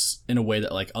it works in a way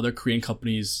that like other Korean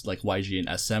companies like YG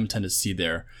and SM tend to see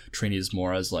their trainees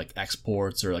more as like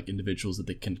exports or like individuals that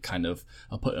they can kind of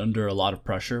put under a lot of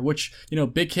pressure, which, you know,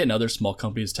 Big Hit and other small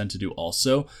companies tend to do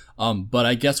also. But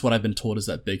I guess what I've been told is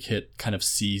that Big Hit kind of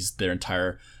sees their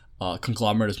entire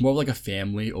conglomerate as more of like a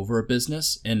family over a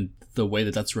business. And the way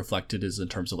that that's reflected is in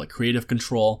terms of like creative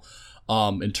control,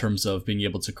 in terms of being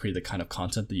able to create the kind of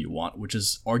content that you want, which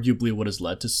is arguably what has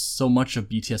led to so much of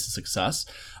BTS's success.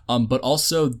 But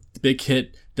also Big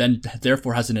Hit then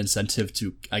therefore has an incentive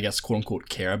to, I guess, quote unquote,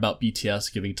 care about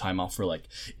BTS, giving time off for like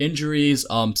injuries,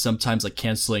 sometimes like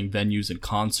canceling venues and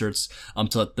concerts,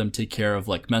 to let them take care of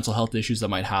like mental health issues that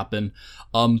might happen.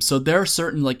 So there are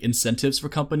certain like incentives for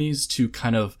companies to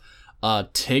kind of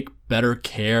take better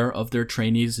care of their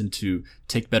trainees and to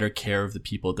take better care of the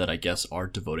people that I guess are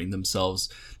devoting themselves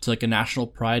to like a national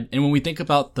pride. And when we think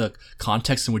about the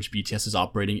context in which BTS is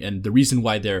operating and the reason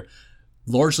why they're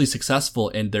largely successful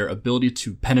in their ability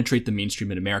to penetrate the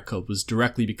mainstream in America was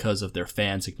directly because of their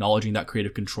fans acknowledging that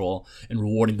creative control and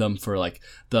rewarding them for like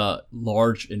the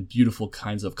large and beautiful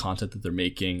kinds of content that they're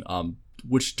making,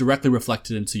 which directly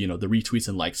reflected into, you know, the retweets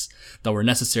and likes that were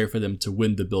necessary for them to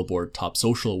win the Billboard Top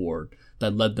Social Award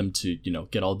that led them to, you know,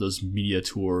 get all those media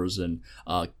tours and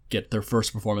get their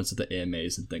first performance at the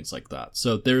AMAs and things like that.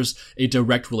 So there's a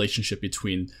direct relationship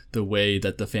between the way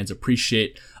that the fans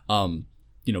appreciate,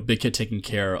 you know, Big Hit taking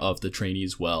care of the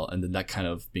trainees well, and then that kind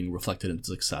of being reflected in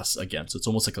success again. So it's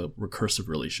almost like a recursive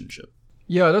relationship.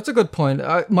 Yeah, that's a good point.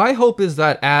 My hope is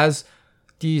that as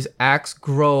these acts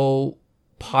grow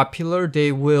popular,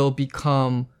 they will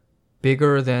become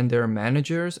bigger than their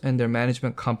managers and their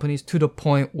management companies, to the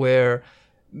point where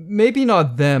maybe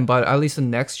not them, but at least the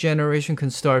next generation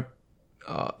can start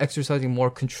exercising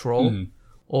more control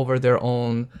over their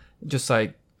own, just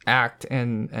like act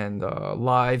and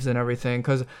lives and everything.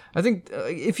 Because I think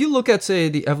if you look at, say,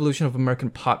 the evolution of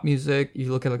American pop music,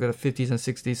 you look at like the 50s and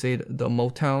 60s, say the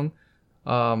Motown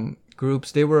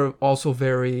groups, they were also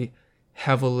very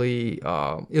heavily,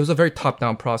 it was a very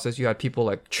top-down process. You had people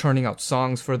like churning out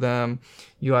songs for them.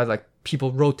 You had like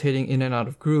people rotating in and out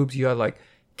of groups. You had like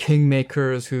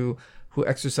kingmakers who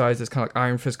exercised this kind of like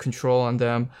iron fist control on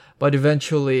them. But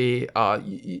eventually,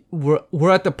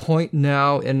 we're at the point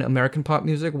now in American pop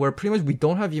music where pretty much we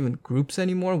don't have even groups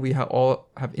anymore. We all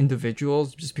have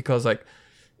individuals, just because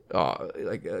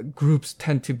groups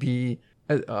tend to be,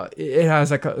 it has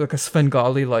like a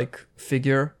Svengali like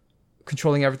figure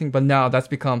controlling everything, but now that's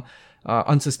become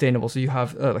unsustainable. So you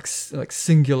have like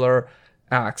singular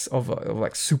acts of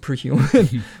like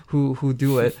superhuman who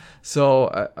do it.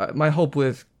 So my hope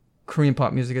with Korean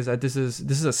pop music is that this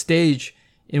is a stage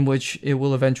in which it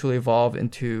will eventually evolve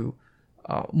into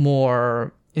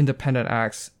more independent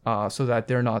acts, so that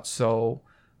they're not so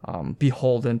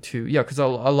beholden to, because a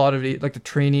lot of the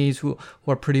trainees who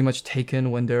are pretty much taken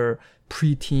when they're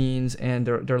preteens and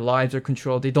their lives are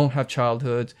controlled. They don't have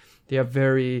childhoods. They have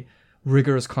very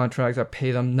rigorous contracts that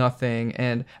pay them nothing.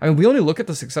 And I mean, we only look at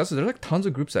the successes. There's like tons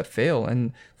of groups that fail,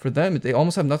 and for them, they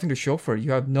almost have nothing to show for it.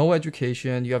 You have no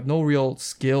education, you have no real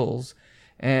skills,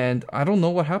 and I don't know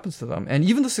what happens to them. And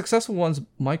even the successful ones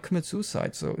might commit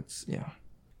suicide. So it's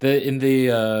In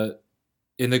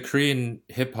the Korean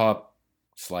hip hop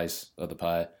slice of the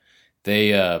pie,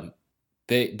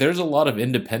 there's a lot of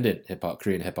independent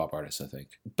Korean hip hop artists, I think.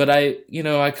 But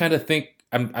I kind of think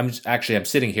I'm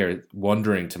sitting here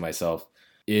wondering to myself,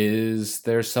 is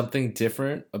there something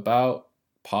different about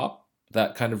pop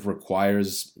that kind of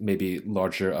requires maybe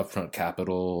larger upfront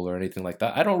capital or anything like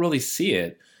that? I don't really see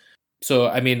it. So,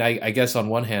 I mean, I guess on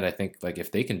one hand, I think like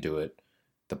if they can do it,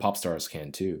 the pop stars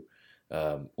can too.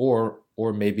 Or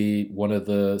maybe one of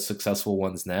the successful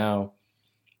ones now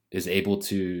is able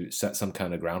to set some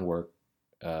kind of groundwork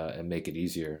and make it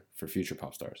easier for future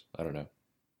pop stars. I don't know.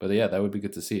 But yeah, that would be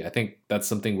good to see. I think that's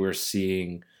something we're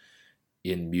seeing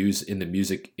in the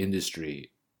music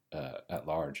industry at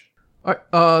large. All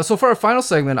right, so for our final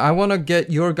segment, I want to get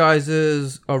your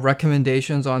guys'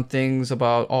 recommendations on things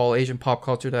about all Asian pop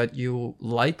culture that you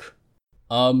like.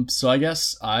 So I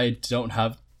guess I don't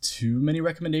have too many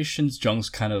recommendations. Jung's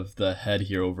kind of the head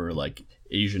here over like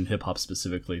Asian hip hop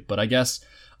specifically, but I guess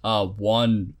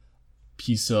one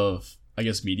piece of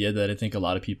media that I think a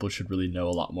lot of people should really know a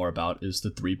lot more about is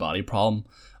the Three Body Problem,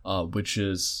 which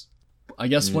is, I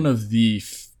guess, one of the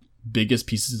biggest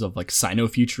pieces of like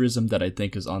Sino-futurism that I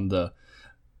think is on the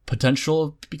potential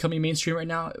of becoming mainstream right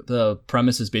now. The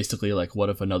premise is basically like, what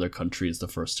if another country is the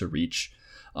first to reach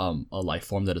a life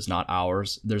form that is not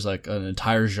ours? There's like an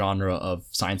entire genre of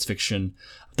science fiction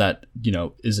that, you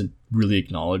know, isn't really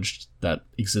acknowledged that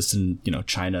exists in, you know,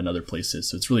 China and other places.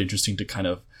 So it's really interesting to kind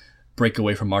of break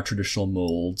away from our traditional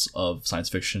molds of science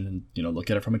fiction and, you know, look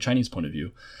at it from a Chinese point of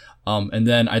view. And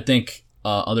then I think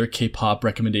other K-pop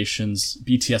recommendations,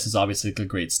 BTS is obviously like a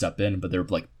great step in, but there are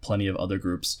like plenty of other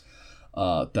groups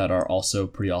that are also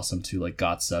pretty awesome too, like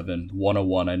GOT7.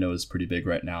 101 I know is pretty big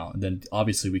right now. And then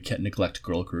obviously we can't neglect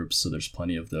girl groups, so there's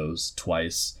plenty of those.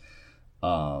 Twice,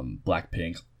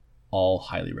 Blackpink, all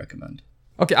highly recommend.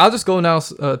 Okay, I'll just go now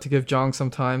to give Jong some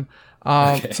time.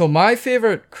 Okay. So my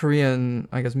favorite Korean,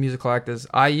 I guess, musical act is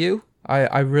IU.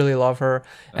 I really love her.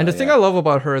 And the thing I love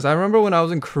about her is I remember when I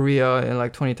was in Korea in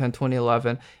like 2010,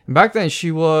 2011. And back then she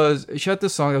had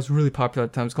this song that was really popular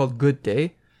at the time. It's called Good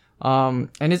Day. And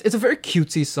it's a very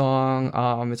cutesy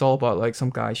song. It's all about like some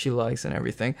guy she likes and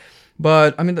everything.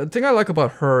 But I mean, the thing I like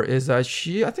about her is that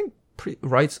she, I think,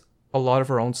 writes a lot of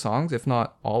her own songs, if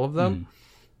not all of them.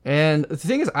 And the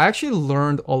thing is, I actually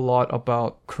learned a lot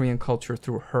about Korean culture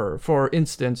through her. For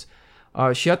instance,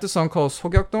 she had this song called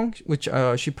소격동, which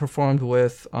she performed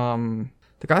with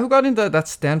the guy who got into that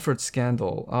Stanford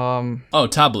scandal.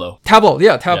 Tableau. Tableau.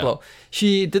 Yeah.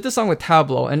 She did this song with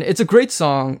Tableau, and it's a great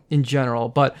song in general.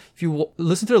 But if you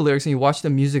listen to the lyrics and you watch the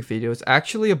music video, it's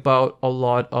actually about a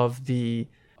lot of the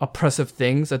oppressive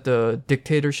things that the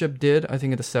dictatorship did, I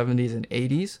think in the 70s and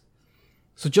 80s.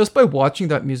 So just by watching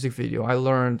that music video, I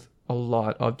learned a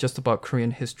lot of just about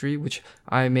Korean history, which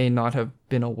I may not have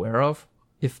been aware of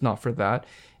if not for that.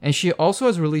 And she also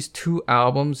has released 2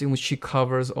 albums in which she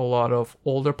covers a lot of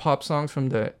older pop songs from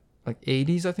the like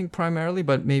 80s, I think primarily,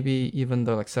 but maybe even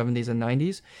the like 70s and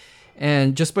 90s.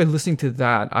 And just by listening to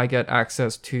that, I get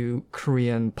access to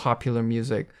Korean popular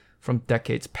music from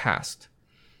decades past.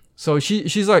 So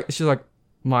she's like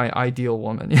my ideal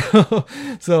woman, you know?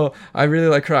 So I really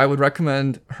like her. I would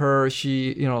recommend her.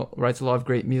 She, you know, writes a lot of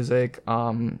great music.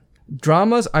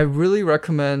 Dramas, I really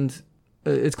recommend.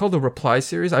 It's called the Reply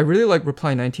series. I really like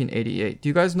Reply 1988. Do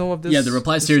you guys know of this? Yeah, the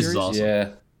Reply series is awesome. Yeah,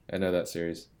 I know that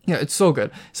series. Yeah, it's so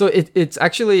good. So it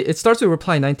starts with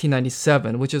Reply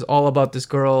 1997, which is all about this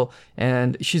girl,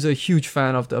 and she's a huge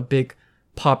fan of the big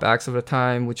pop acts of the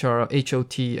time, which are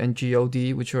HOT and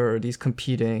GOD, which are these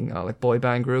competing like boy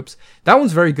band groups. That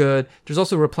one's very good. There's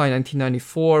also Reply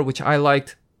 1994, which I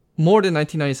liked more than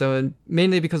 1997,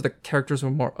 mainly because the characters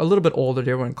were a little bit older.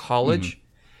 They were in college.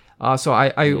 So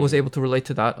I was able to relate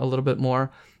to that a little bit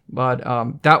more.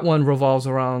 But that one revolves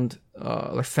around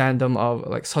like fandom of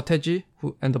like Seo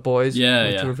and the Boys,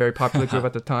 which were a very popular group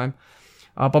at the time.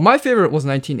 But my favorite was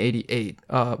 1988,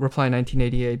 Reply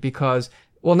 1988, because,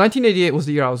 well, 1988 was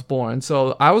the year I was born.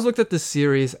 So I always looked at this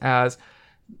series as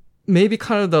maybe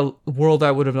kind of the world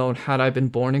I would have known had I been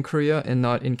born in Korea and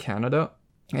not in Canada.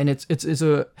 And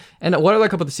and what I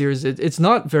like about the series, it's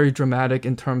not very dramatic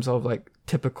in terms of like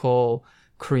typical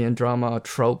Korean drama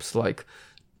tropes like,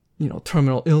 you know,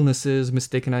 terminal illnesses,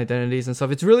 mistaken identities and stuff.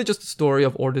 It's really just a story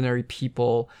of ordinary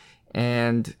people.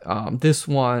 And this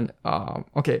one,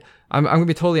 okay, I'm gonna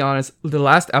be totally honest. The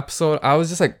last episode, I was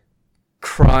just like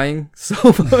crying so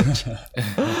much.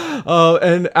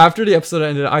 And after the episode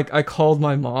ended, I called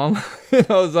my mom and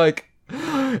I was like,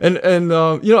 and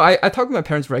you know, I talk to my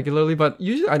parents regularly, but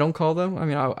usually I don't call them. I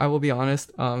mean, I will be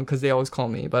honest, because they always call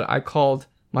me, but I called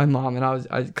my mom,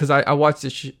 and because I watched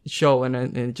this show, and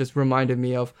it just reminded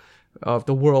me of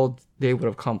the world they would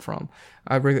have come from.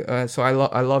 So I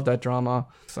love that drama.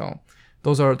 So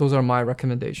those are my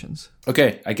recommendations.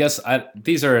 Okay, I guess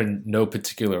these are in no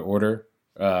particular order.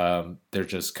 They're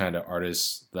just kind of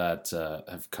artists that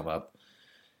have come up.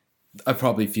 I've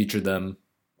probably featured them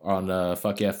on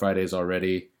Fuck Yeah Fridays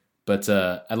already, but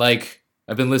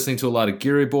I've been listening to a lot of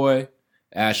Giri Boy,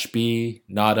 Ashby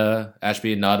and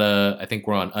Nada. I think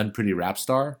we're on Unpretty Rap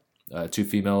Star, 2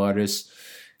 female artists.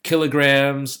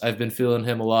 Kilograms, I've been feeling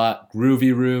him a lot.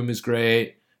 Groovy Room is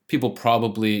great. People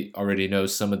probably already know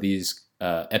some of these.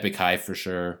 Epic High for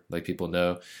sure, like people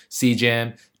know.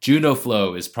 C-Jam. Juno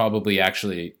Flow is probably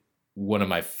actually one of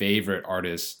my favorite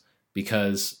artists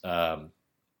because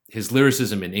his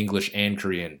lyricism in English and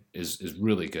Korean is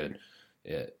really good.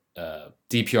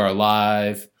 DPR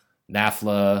Live,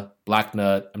 Nafla, Black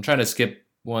Nut. I'm trying to skip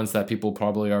ones that people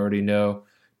probably already know.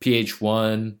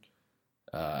 PH1,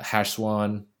 Hash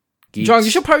Swan, Geeks. John, you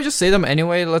should probably just say them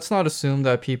anyway. Let's not assume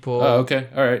that people... Oh, okay.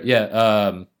 All right.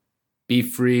 Yeah. Be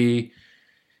Free,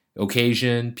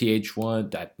 Occasion,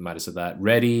 PH1. I might have said that.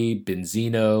 Ready,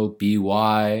 Benzino,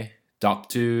 BY,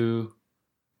 Doc2.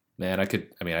 Man, I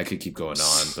could keep going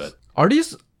on, but... Are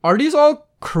these are these all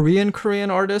Korean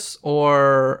artists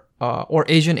or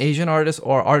Asian artists,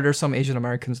 or are there some Asian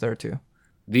Americans there too?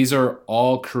 These are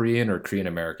all Korean or Korean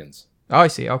Americans, Oh, I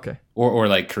see. Okay. or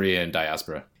like Korean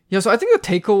diaspora. Yeah, so I think the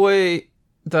takeaway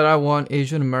that I want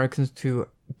Asian Americans to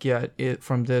get it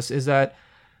from this is that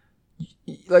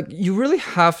like you really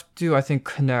have to, I think,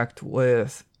 connect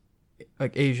with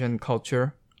like Asian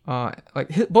culture,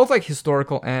 both like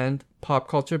historical and pop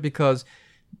culture, because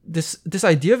this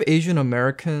idea of Asian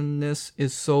Americanness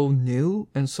is so new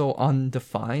and so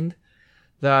undefined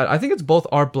that I think it's both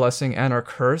our blessing and our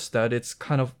curse that it's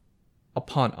kind of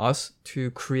upon us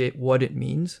to create what it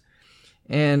means.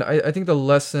 And I think the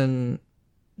lesson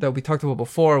that we talked about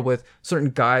before with certain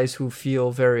guys who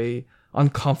feel very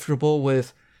uncomfortable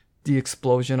with the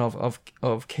explosion of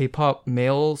K-pop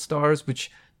male stars,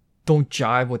 which don't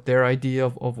jive with their idea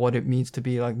of what it means to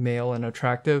be like male and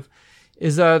attractive,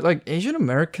 is that like Asian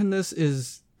Americanness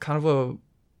is kind of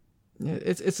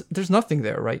it's there's nothing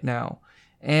there right now.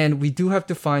 And we do have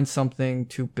to find something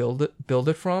to build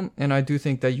it from. And I do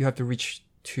think that you have to reach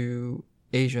to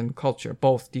Asian culture,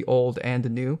 both the old and the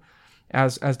new,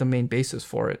 as the main basis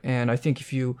for it. And I think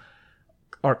if you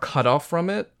are cut off from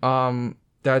it,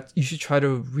 that you should try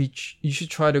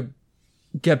to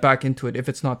get back into it if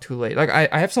it's not too late. Like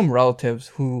I have some relatives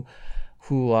who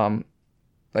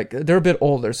like they're a bit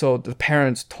older, so the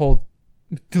parents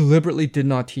deliberately did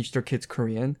not teach their kids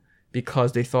Korean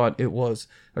because they thought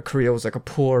Korea was like a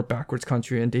poor backwards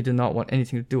country and they did not want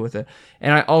anything to do with it.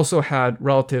 And I also had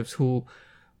relatives who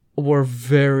were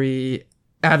very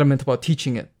adamant about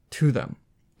teaching it to them.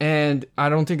 And I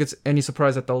don't think it's any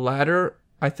surprise that the latter,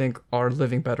 I think, are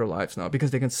living better lives now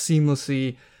because they can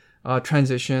seamlessly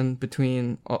transition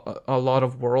between a lot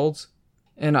of worlds.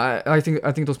 And I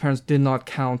think those parents did not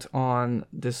count on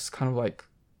this kind of like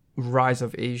rise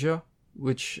of Asia,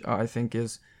 which I think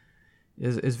is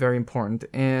very important.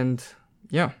 And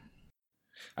yeah,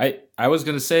 I was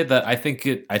gonna say that I think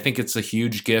it's a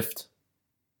huge gift.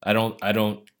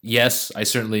 Yes, I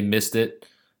certainly missed it.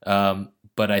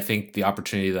 But I think the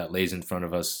opportunity that lays in front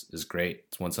of us is great.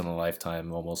 It's once in a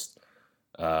lifetime almost.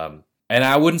 And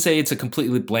I wouldn't say it's a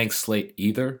completely blank slate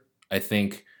either. I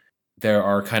think there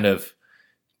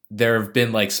have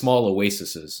been like small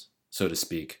oases, so to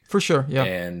speak. For sure, yeah.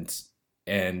 And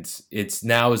it's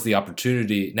now is the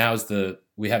opportunity.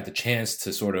 We have the chance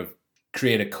to sort of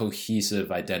create a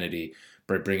cohesive identity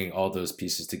by bringing all those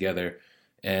pieces together.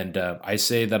 And I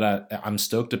say that I'm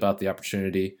stoked about the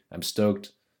opportunity. I'm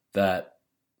stoked that,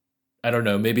 I don't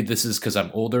know, maybe this is because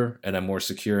I'm older and I'm more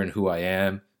secure in who I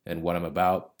am and what I'm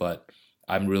about, but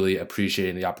I'm really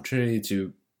appreciating the opportunity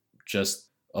to just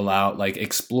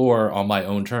explore on my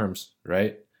own terms,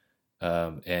 right?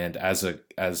 And as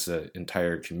a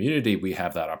entire community, we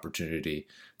have that opportunity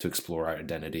to explore our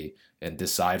identity and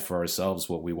decide for ourselves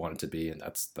what we want it to be, and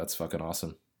that's fucking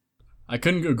awesome. I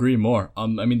couldn't agree more. I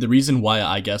mean, the reason why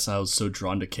I guess I was so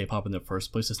drawn to K-pop in the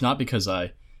first place is not because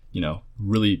I,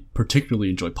 really particularly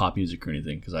enjoy pop music or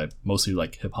anything, because I mostly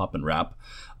like hip hop and rap.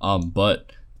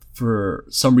 But for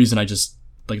some reason, I just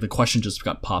the question just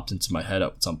got popped into my head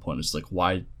at some point. It's like,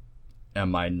 why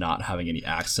am I not having any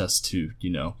access to,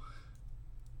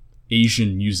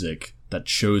 Asian music that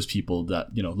shows people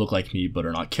that, look like me, but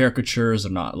are not caricatures, are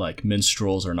not like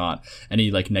minstrels, or not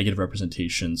any like negative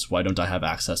representations? Why don't I have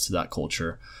access to that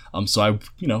culture? So I,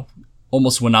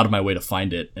 almost went out of my way to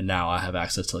find it. And now I have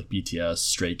access to like BTS,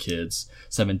 Stray Kids,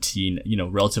 17,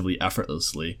 relatively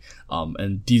effortlessly.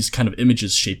 And these kind of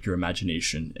images shape your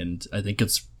imagination. And I think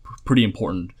it's pretty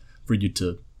important for you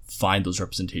to find those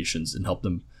representations and help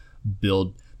them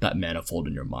build that manifold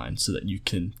in your mind so that you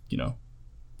can,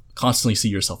 constantly see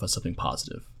yourself as something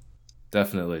positive.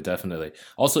 Definitely.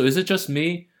 Also, is it just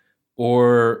me,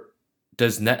 or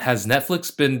has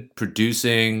Netflix been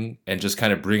producing and just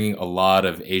kind of bringing a lot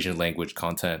of Asian language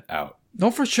content out? No,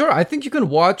 for sure. I think you can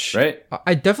watch. Right.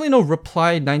 I definitely know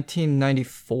Reply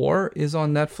 1994 is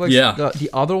on Netflix. Yeah. The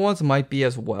other ones might be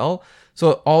as well.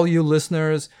 So all you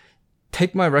listeners,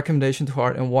 take my recommendation to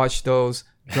heart and watch those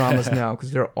dramas now,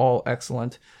 because they're all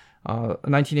excellent.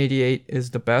 1988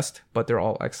 is the best, but they're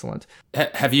all excellent.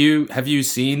 Have you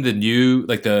seen the new,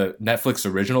 the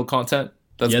Netflix original content?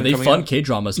 They fund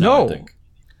K-dramas now. No.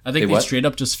 I think they straight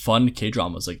up just fund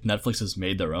K-dramas. Like Netflix has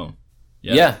made their own.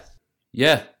 Yeah.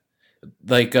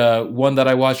 One that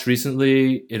I watched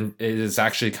recently, it is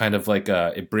actually kind of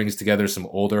it brings together some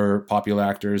older popular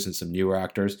actors and some newer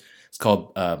actors. It's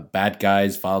called Bad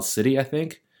Guys Vile City, I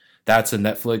think. That's a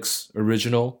Netflix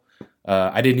original.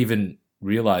 I didn't even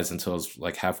realize until I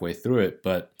was halfway through it,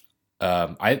 but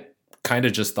I kind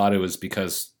of just thought it was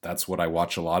because that's what I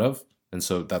watch a lot of, and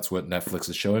so that's what Netflix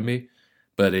is showing me.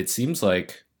 but it seems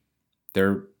like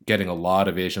they're getting a lot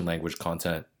of Asian language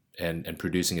content and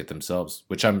producing it themselves,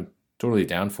 which I'm totally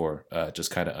down for.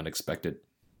 Just kind of unexpected.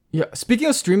 Yeah. Speaking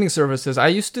of streaming services, I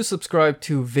used to subscribe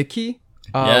to Viki,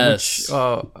 Yes.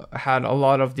 which had a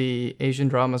lot of the Asian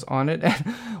dramas on it.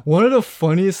 And one of the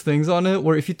funniest things on it,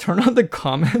 where if you turn on the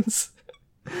comments,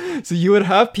 so you would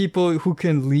have people who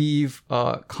can leave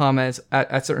comments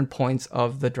at certain points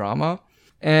of the drama.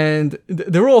 And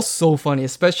they were all so funny,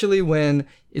 especially when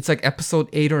it's like episode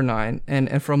 8 or 9.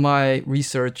 And from my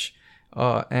research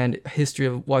and history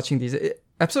of watching these,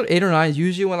 episode 8 or 9 is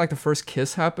usually when like the first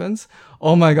kiss happens.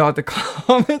 Oh my god, the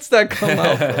comments that come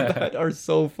out from that are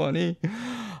so funny.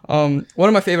 One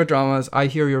of my favorite dramas, I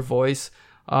Hear Your Voice,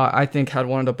 I think had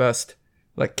one of the best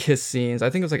like kiss scenes. I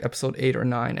think it was like episode 8 or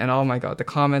 9. And oh my god, the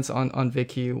comments on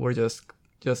Viki were just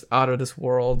out of this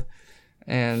world.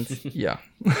 And yeah.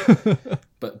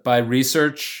 But by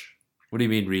research, what do you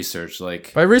mean research?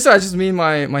 Like by research, I just mean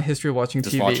my history of watching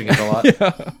just TV. watching it a lot?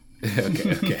 Yeah.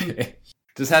 Okay.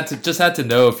 Just had to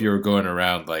know if you were going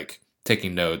around like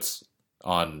taking notes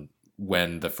on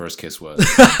when the first kiss was.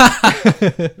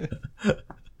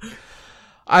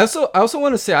 I also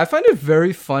want to say I find it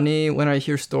very funny when I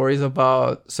hear stories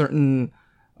about certain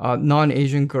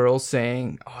non-Asian girls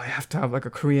saying, "Oh, I have to have like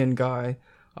a Korean guy,"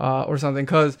 or something.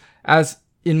 Because as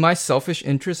in my selfish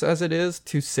interest as it is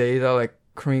to say that like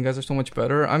Korean guys are so much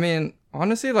better, I mean,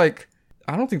 honestly, like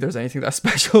I don't think there's anything that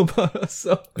special about us.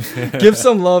 So give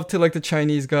some love to like the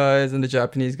Chinese guys and the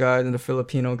Japanese guys and the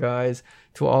Filipino guys,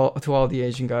 to all the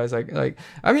Asian guys. Like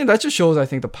I mean, that just shows, I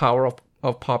think, the power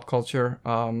of pop culture.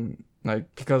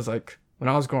 Like because like when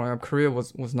I was growing up, Korea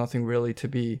was nothing really to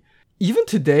be. Even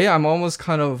today, I'm almost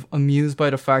kind of amused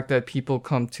by the fact that people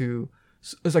come to,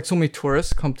 it's like so many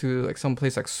tourists come to like some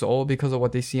place like Seoul because of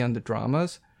what they see on the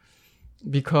dramas.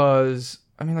 Because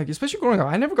I mean, like, especially growing up,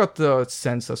 I never got the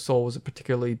sense that Seoul was a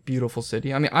particularly beautiful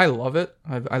city. I mean, I love it.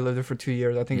 I lived there for 2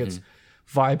 years. I think it's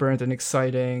vibrant and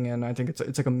exciting, and I think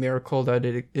it's like a miracle that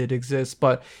it exists.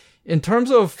 But in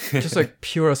terms of just like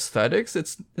pure aesthetics,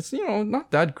 it's not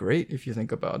that great if you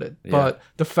think about it. Yeah. But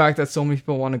the fact that so many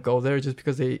people want to go there just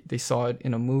because they saw it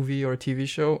in a movie or a TV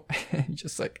show,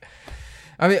 just like,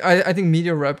 I mean, I think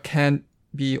media rep can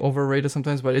be overrated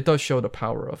sometimes, but it does show the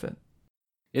power of it.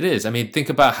 It is. I mean, think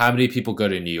about how many people go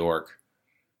to New York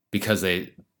because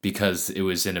it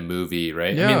was in a movie,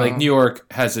 right? Yeah. I mean, like New York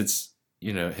has its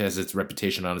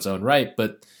reputation on its own right,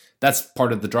 but that's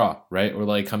part of the draw, right? Or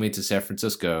like coming to San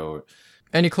Francisco.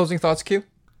 Any closing thoughts, Q?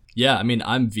 Yeah, I mean,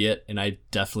 I'm Viet, and I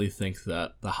definitely think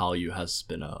that the Hallyu has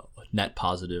been a net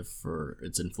positive for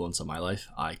its influence on my life.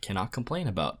 I cannot complain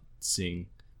about seeing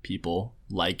people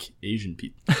like Asian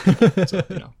people. So,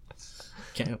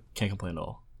 can't complain at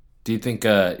all. Do you think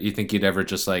you'd ever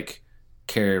just like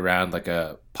carry around like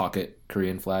a pocket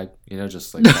Korean flag?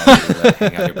 Just like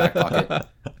hang out your back pocket.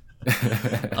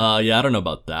 Yeah, I don't know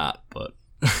about that, but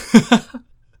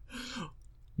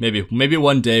maybe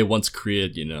one day once Korea,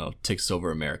 takes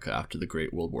over America after the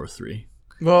Great World War III.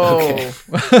 Whoa!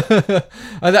 Okay.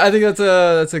 I think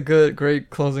that's a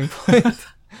great closing point.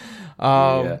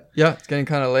 Yeah, it's getting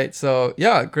kind of late, so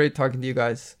yeah, great talking to you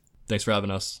guys. Thanks for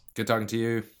having us. Good talking to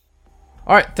you.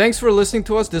 All right, thanks for listening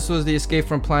to us. This was the Escape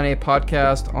from Planet A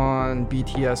podcast on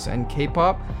BTS and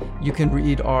K-pop. You can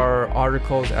read our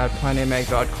articles at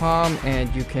planetmag.com,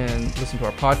 and you can listen to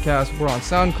our podcast. We're on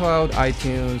SoundCloud,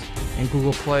 iTunes, and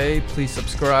Google Play. Please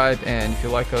subscribe, and if you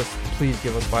like us, please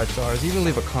give us 5 stars. Even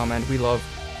leave a comment. We love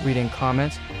reading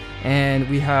comments. And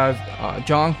we have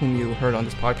John, whom you heard on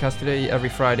this podcast today. Every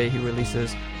Friday, he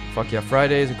releases Fuck Yeah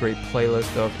Fridays, a great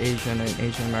playlist of Asian and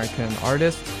Asian American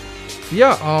artists.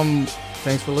 Yeah,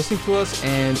 thanks for listening to us,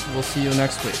 and we'll see you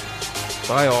next week.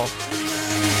 Bye, all.